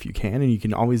things if you can, and you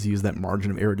can always use that margin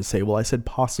of error to say, well, I said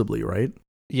possibly, right?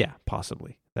 Yeah,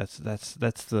 possibly. That's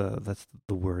the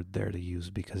word there to use,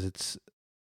 because it's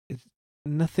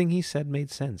nothing he said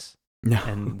made sense. No.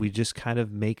 And we just kind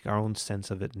of make our own sense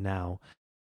of it now.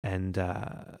 And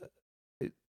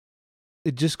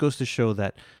it just goes to show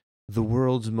that the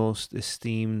world's most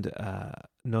esteemed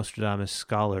Nostradamus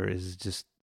scholar is just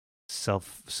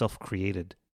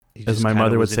self-created. As my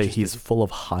mother would say, he's full of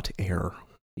hot air.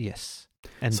 Yes,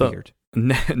 and so, beard.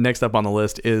 Next up on the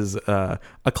list is a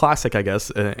classic, I guess,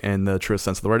 in the truest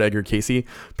sense of the word. Edgar Cayce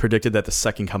predicted that the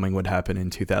second coming would happen in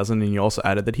 2000, and you also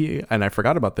added that and I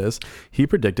forgot about this, he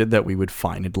predicted that we would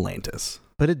find Atlantis.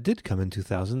 But it did come in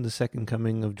 2000, the second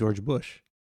coming of George Bush.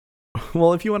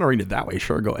 Well, if you want to read it that way,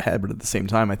 sure, go ahead. But at the same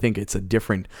time, I think it's a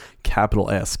different capital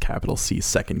S, capital C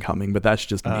second coming, but that's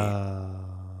just me.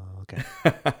 Okay.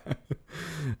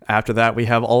 After that, we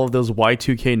have all of those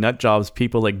Y2K nut jobs,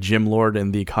 people like Jim Lord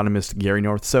and the economist Gary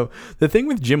North. So the thing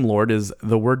with Jim Lord is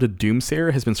the word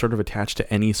doomsayer has been sort of attached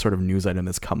to any sort of news item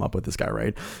that's come up with this guy,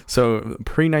 right? So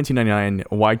pre-1999,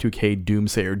 Y2K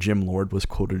doomsayer Jim Lord was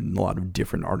quoted in a lot of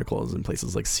different articles in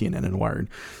places like CNN and Wired.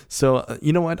 So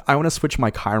you know what? I want to switch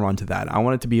my chyron to that. I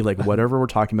want it to be like whatever we're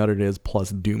talking about it is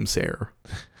plus doomsayer.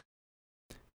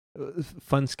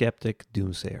 Fun skeptic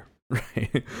doomsayer.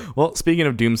 Right. Well, speaking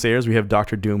of doomsayers, we have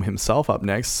Dr. Doom himself up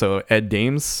next. So Ed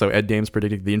Dames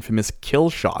predicted the infamous kill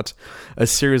shot, a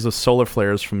series of solar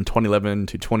flares from 2011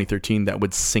 to 2013 that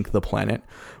would sink the planet.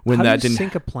 How do you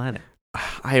sink a planet?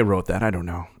 I wrote that. I don't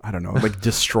know. Like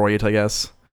destroy it, I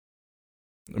guess.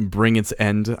 Bring its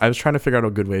end. I was trying to figure out a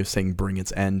good way of saying bring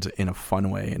its end in a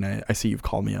fun way, and I see you've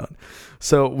called me out.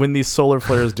 So when these solar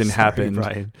flares didn't happen,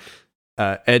 Brian.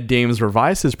 Ed Dames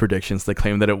revised his predictions that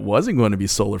claimed that it wasn't going to be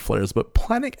solar flares, but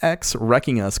Planet X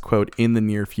wrecking us, quote, in the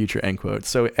near future, end quote.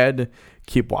 So Ed,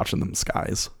 keep watching them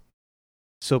skies.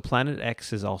 So Planet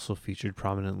X is also featured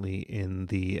prominently in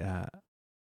the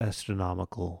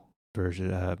astronomical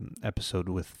version episode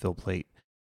with Phil Plait.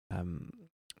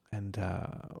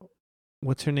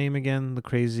 What's her name again? The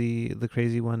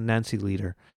crazy one, Nancy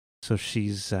Lieder. So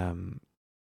she's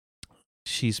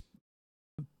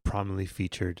prominently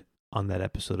featured on that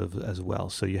episode as well.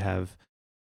 So you have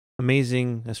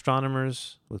amazing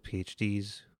astronomers with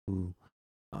PhDs who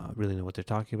really know what they're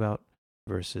talking about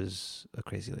versus a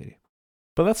crazy lady.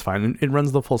 But that's fine. It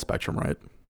runs the full spectrum, right?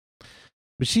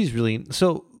 But she's really...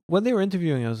 So when they were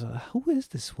interviewing, I was like, who is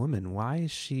this woman? Why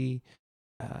is she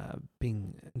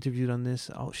being interviewed on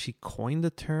this? Oh, she coined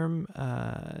the term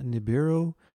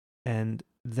Nibiru. And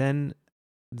then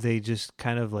they just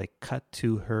kind of like cut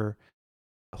to her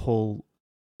whole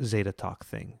Zeta Talk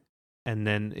thing, and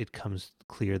then it comes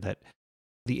clear that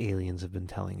the aliens have been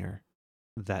telling her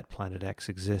that Planet X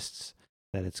exists,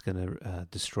 that it's going to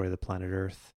destroy the planet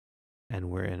Earth,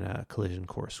 and we're in a collision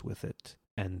course with it,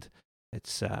 and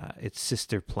it's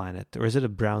sister planet, or is it a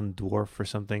brown dwarf or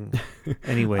something?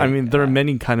 Anyway, I mean, there are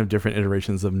many kind of different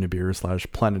iterations of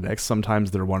Nibiru / Planet X. Sometimes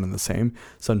they're one and the same.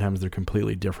 Sometimes they're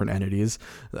completely different entities.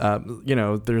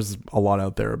 There's a lot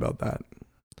out there about that.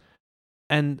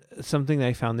 And something that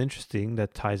I found interesting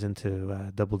that ties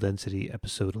into Double Density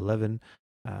episode 11,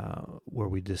 where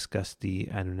we discussed the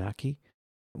Anunnaki.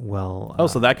 Well,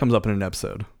 so that comes up in an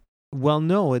episode. Well,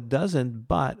 no, it doesn't.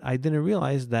 But I didn't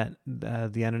realize that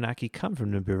the Anunnaki come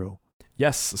from Nibiru.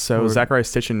 Yes. So Zachariah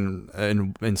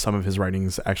Stitchin in some of his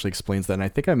writings actually explains that, and I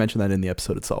think I mentioned that in the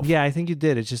episode itself. Yeah, I think you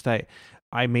did. It's just I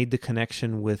made the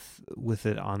connection with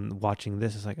it on watching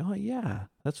this. It's like, oh yeah,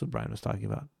 that's what Brian was talking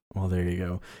about. Well, there you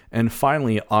go. And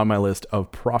finally, on my list of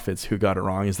prophets who got it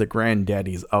wrong is the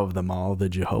granddaddies of them all, the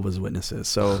Jehovah's Witnesses.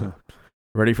 So,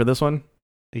 ready for this one?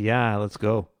 Yeah, let's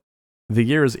go. The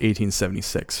year is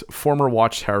 1876. Former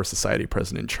Watchtower Society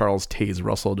president Charles Taze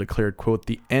Russell declared, quote,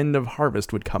 the end of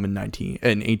harvest would come in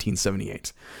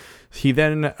 1878. He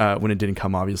then, when it didn't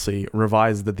come, obviously,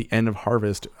 revised that the end of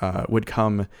harvest would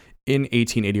come in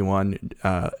 1881,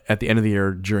 at the end of the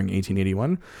year during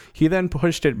 1881. He then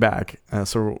pushed it back.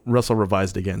 So Russell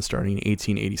revised again starting in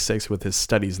 1886 with his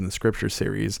Studies in the Scripture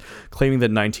series, claiming that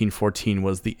 1914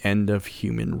 was the end of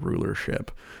human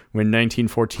rulership. When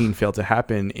 1914 failed to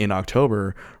happen in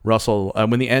October,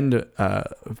 when the end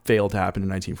failed to happen in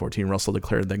 1914, Russell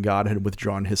declared that God had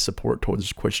withdrawn his support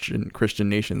towards Christian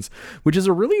nations, which is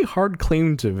a really hard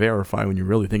claim to verify when you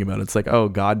really think about it. It's like, oh,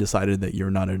 God decided that you're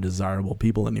not a desirable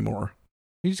people anymore.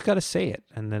 You just got to say it,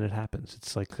 and then it happens.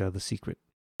 It's like The Secret.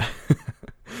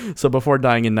 So before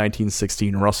dying in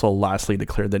 1916, Russell lastly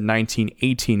declared that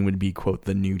 1918 would be, quote,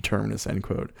 the new terminus, end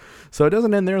quote. So it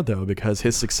doesn't end there, though, because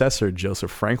his successor,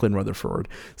 Joseph Franklin Rutherford,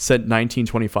 said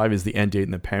 1925 is the end date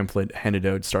in the pamphlet handed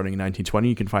out starting in 1920.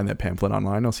 You can find that pamphlet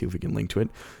online. I'll see if we can link to it.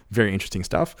 Very interesting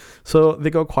stuff. So they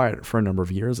go quiet for a number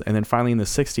of years. And then finally in the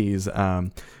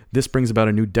 60s, this brings about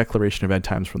a new declaration of end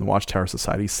times from the Watchtower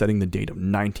Society, setting the date of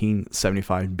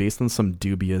 1975 based on some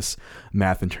dubious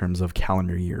math in terms of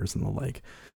calendar years and the like.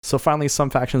 So finally,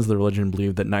 some factions of the religion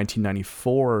believed that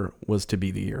 1994 was to be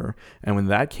the year, and when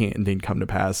that didn't come to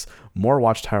pass, more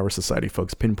Watchtower Society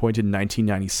folks pinpointed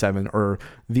 1997, or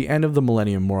the end of the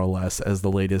millennium more or less, as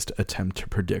the latest attempt to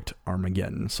predict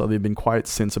Armageddon. So they've been quiet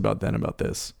since about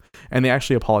this, and they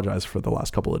actually apologized for the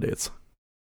last couple of dates.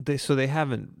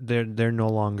 They're no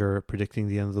longer predicting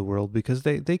the end of the world, because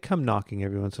they come knocking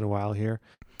every once in a while here.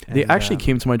 They actually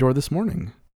came to my door this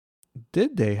morning.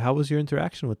 Did they? How was your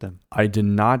interaction with them? I did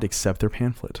not accept their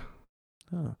pamphlet.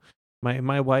 Oh.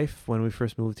 My wife, when we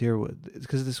first moved here,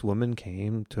 because this woman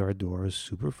came to our door, was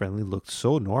super friendly, looked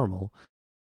so normal,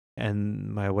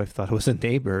 and my wife thought it was a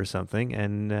neighbor or something,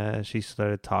 and she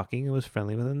started talking and was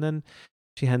friendly with her, and then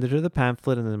she handed her the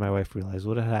pamphlet, and then my wife realized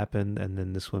what had happened, and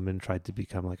then this woman tried to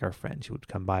become like our friend. She would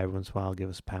come by every once in a while, give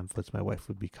us pamphlets. My wife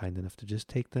would be kind enough to just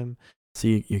take them.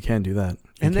 See, you can't do that.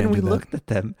 And then we looked at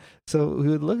them. So we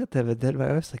would look at them, and then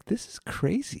my wife's like, this is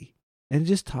crazy. And it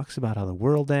just talks about how the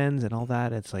world ends and all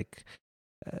that. It's like,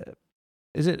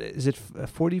 is it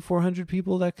 4,400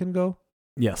 people that can go?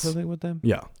 Yes. Something with them?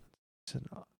 Yeah.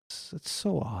 It's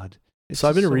so odd. So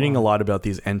I've been reading a lot about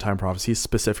these end time prophecies,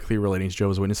 specifically relating to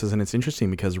Jehovah's Witnesses, and it's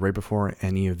interesting because right before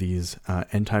any of these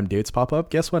end time dates pop up,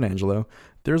 guess what, Angelo?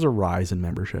 There's a rise in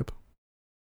membership.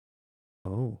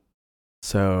 Oh.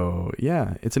 So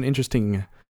yeah, it's an interesting,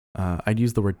 I'd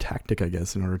use the word tactic, I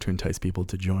guess, in order to entice people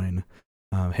to join.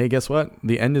 Hey, guess what?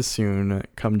 The end is soon.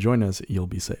 Come join us. You'll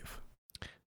be safe.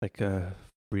 Like a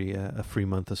free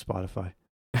month of Spotify.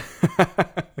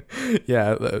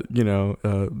 Yeah,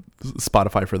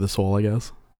 Spotify for the soul, I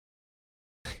guess.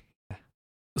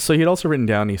 So he had also written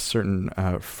down a certain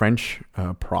French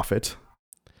prophet.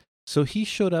 So he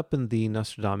showed up in the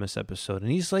Nostradamus episode,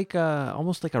 and he's like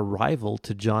almost like a rival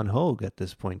to John Hogue at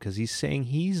this point, because he's saying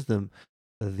he's the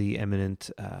eminent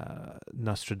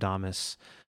Nostradamus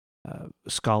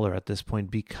scholar at this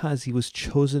point, because he was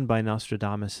chosen by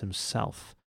Nostradamus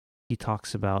himself. He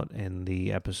talks about in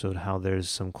the episode how there's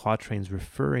some quatrains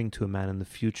referring to a man in the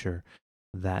future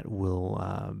that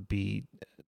will be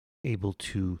able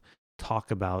to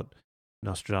talk about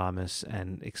Nostradamus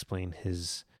and explain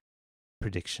his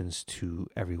predictions to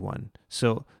everyone.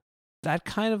 So that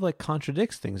kind of like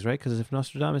contradicts things, right? Because if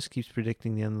Nostradamus keeps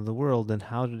predicting the end of the world, then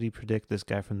how did he predict this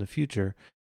guy from the future?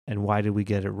 And why did we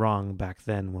get it wrong back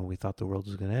then when we thought the world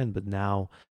was going to end? But now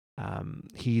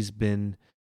he's been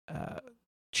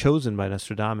chosen by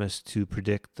Nostradamus to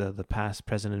predict the past,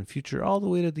 present, and future all the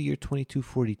way to the year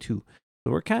 2242.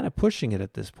 So we're kind of pushing it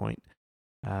at this point.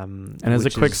 And as a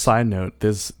quick side note,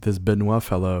 this Benoit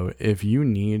fellow, if you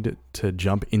need to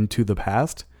jump into the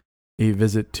past, a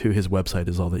visit to his website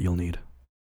is all that you'll need.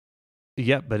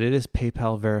 Yeah, but it is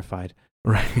PayPal verified.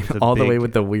 Right. All the way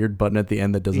with the weird button at the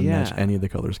end that doesn't match any of the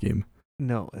color scheme.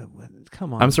 No,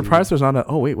 come on. I'm surprised there's not a...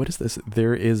 Oh, wait, what is this?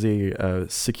 There is a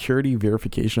security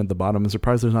verification at the bottom. I'm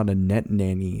surprised there's not a net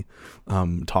nanny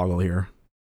toggle here.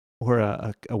 Or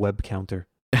a web counter.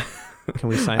 Can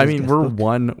we sign? I mean, we're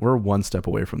one step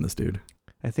away from this dude.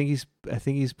 I think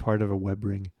he's part of a web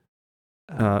ring.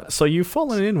 So you've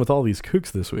fallen in with all these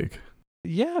kooks this week.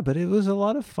 Yeah, but it was a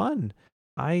lot of fun.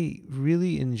 I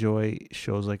really enjoy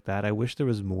shows like that. I wish there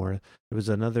was more. There was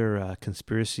another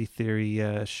conspiracy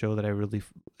theory show that I really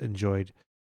enjoyed.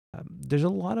 There's a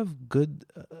lot of good,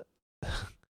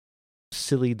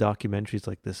 silly documentaries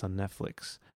like this on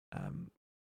Netflix.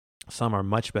 Some are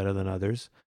much better than others.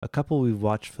 A couple we've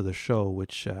watched for the show,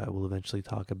 which we'll eventually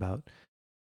talk about.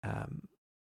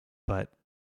 But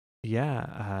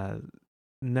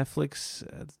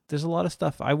Netflix. There's a lot of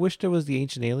stuff. I wish there was the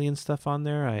Ancient Alien stuff on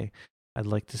there. I'd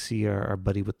like to see our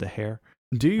buddy with the hair.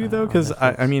 Do you though? Because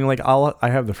I mean, like I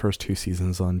have the first 2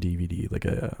 seasons on DVD. Like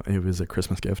it was a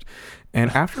Christmas gift,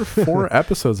 and after 4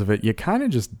 episodes of it, you kind of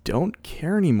just don't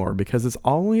care anymore because it's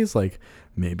always like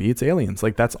maybe it's aliens.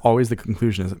 Like that's always the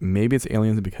conclusion is maybe it's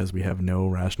aliens because we have no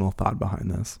rational thought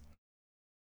behind this.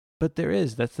 But there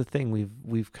is. That's the thing.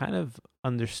 We've kind of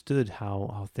understood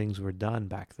how things were done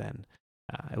back then.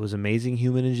 It was amazing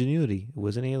human ingenuity. It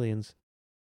wasn't aliens.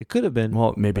 It could have been.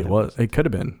 Well, maybe it was. It could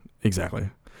have been. Exactly.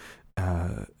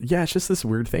 Yeah, it's just this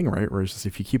weird thing, right? Where it's just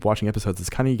if you keep watching episodes, it's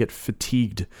kind of you get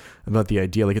fatigued about the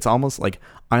idea. Like it's almost like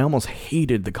I almost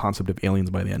hated the concept of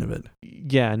aliens by the end of it.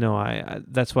 Yeah, no, I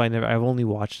that's why I've only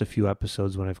watched a few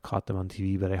episodes when I've caught them on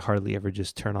TV, but I hardly ever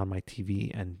just turn on my TV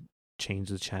and change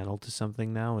the channel to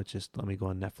something now. It's just let me go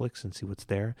on Netflix and see what's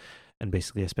there. And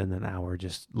basically I spend an hour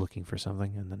just looking for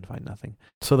something and then find nothing.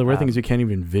 So the weird thing is you can't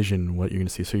even envision what you're going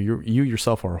to see. So you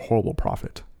yourself are a horrible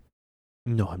prophet.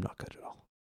 No, I'm not good at all.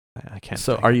 I can't.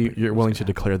 So you're willing to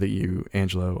declare that you,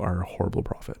 Angelo, are a horrible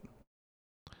prophet?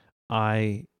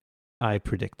 I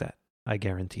predict that. I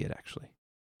guarantee it, actually,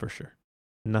 for sure.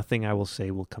 Nothing I will say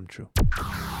will come true.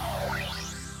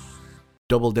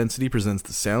 Double Density presents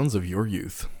the sounds of your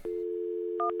youth.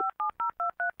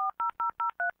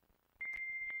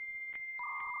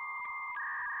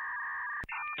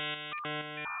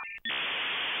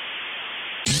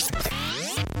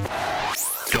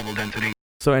 Double Density.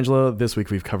 So, Angelo, this week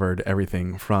we've covered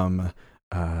everything from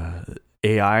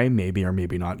AI maybe or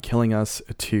maybe not killing us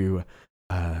to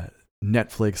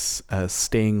Netflix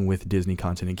staying with Disney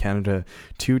content in Canada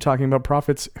to talking about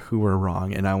prophets who were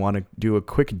wrong. And I want to do a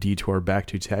quick detour back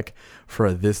to tech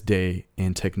for this day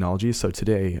in technology. So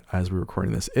today, as we're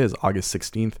recording this, is August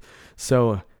 16th.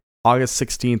 So August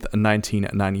 16th,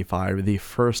 1995, the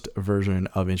first version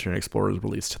of Internet Explorer was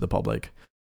released to the public.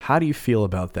 How do you feel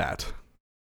about that?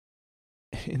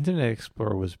 Internet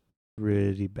Explorer was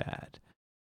pretty bad.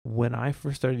 When I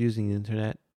first started using the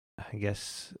internet, I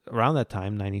guess around that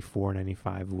time, 94,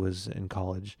 95, was in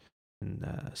college, in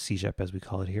CEGEP as we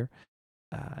call it here.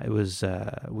 It was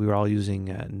we were all using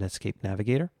Netscape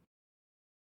Navigator.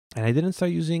 And I didn't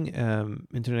start using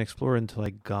Internet Explorer until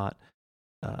I got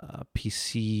a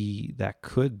PC that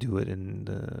could do it in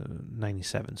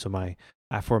 97. So my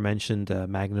aforementioned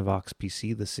Magnavox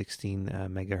PC, the 16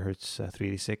 megahertz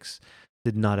 386,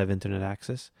 did not have internet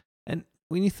access. And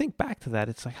when you think back to that,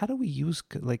 it's like, how do we use,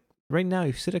 like right now,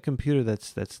 if you sit at a computer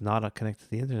that's not connected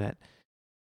to the internet,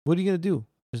 what are you going to do?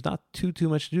 There's not too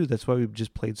much to do. That's why we've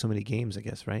just played so many games, I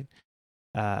guess, right?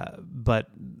 But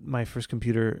my first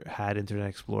computer had Internet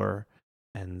Explorer,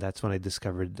 and that's when I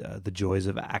discovered the joys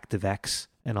of ActiveX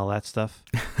and all that stuff.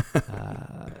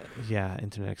 Yeah,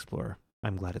 Internet Explorer.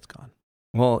 I'm glad it's gone.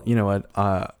 Well, you know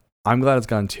what? I'm glad it's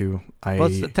gone too. Well,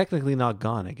 it's technically not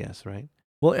gone, I guess, right?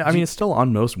 Well, I mean, it's still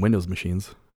on most Windows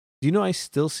machines. Do you know I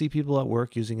still see people at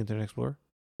work using Internet Explorer?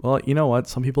 Well, you know what?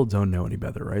 Some people don't know any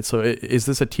better, right? So is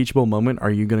this a teachable moment? Are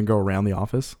you going to go around the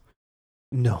office?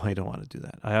 No, I don't want to do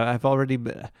that. I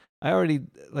already,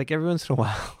 like every once in a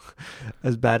while,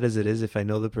 as bad as it is, if I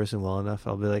know the person well enough,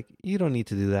 I'll be like, you don't need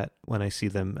to do that when I see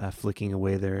them flicking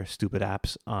away their stupid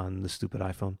apps on the stupid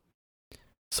iPhone.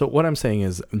 So what I'm saying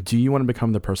is, do you want to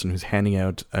become the person who's handing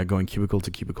out, going cubicle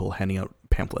to cubicle, handing out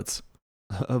pamphlets?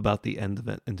 About the end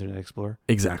of Internet Explorer?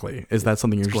 Exactly. Is that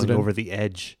something you're interested in? Going over the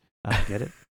edge. I get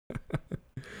it.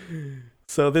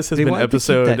 So this has been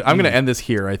episode... I'm going to end this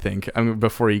here, I think,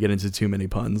 before you get into too many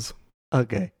puns.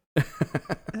 Okay.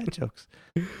 Jokes.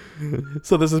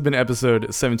 So this has been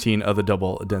episode 17 of the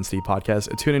Double Density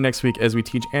Podcast. Tune in next week as we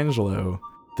teach Angelo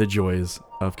the joys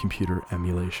of computer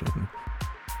emulation.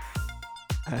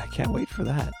 I can't wait for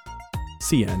that.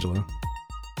 See you, Angelo.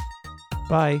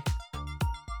 Bye.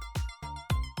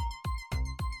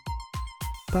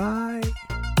 Bye.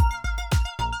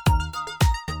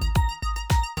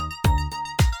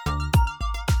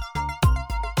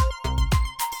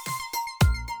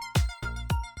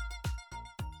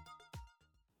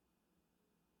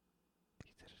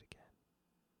 He did it again.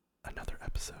 Another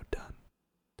episode done.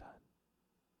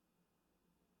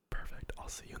 Perfect. I'll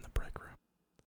see you in the break room.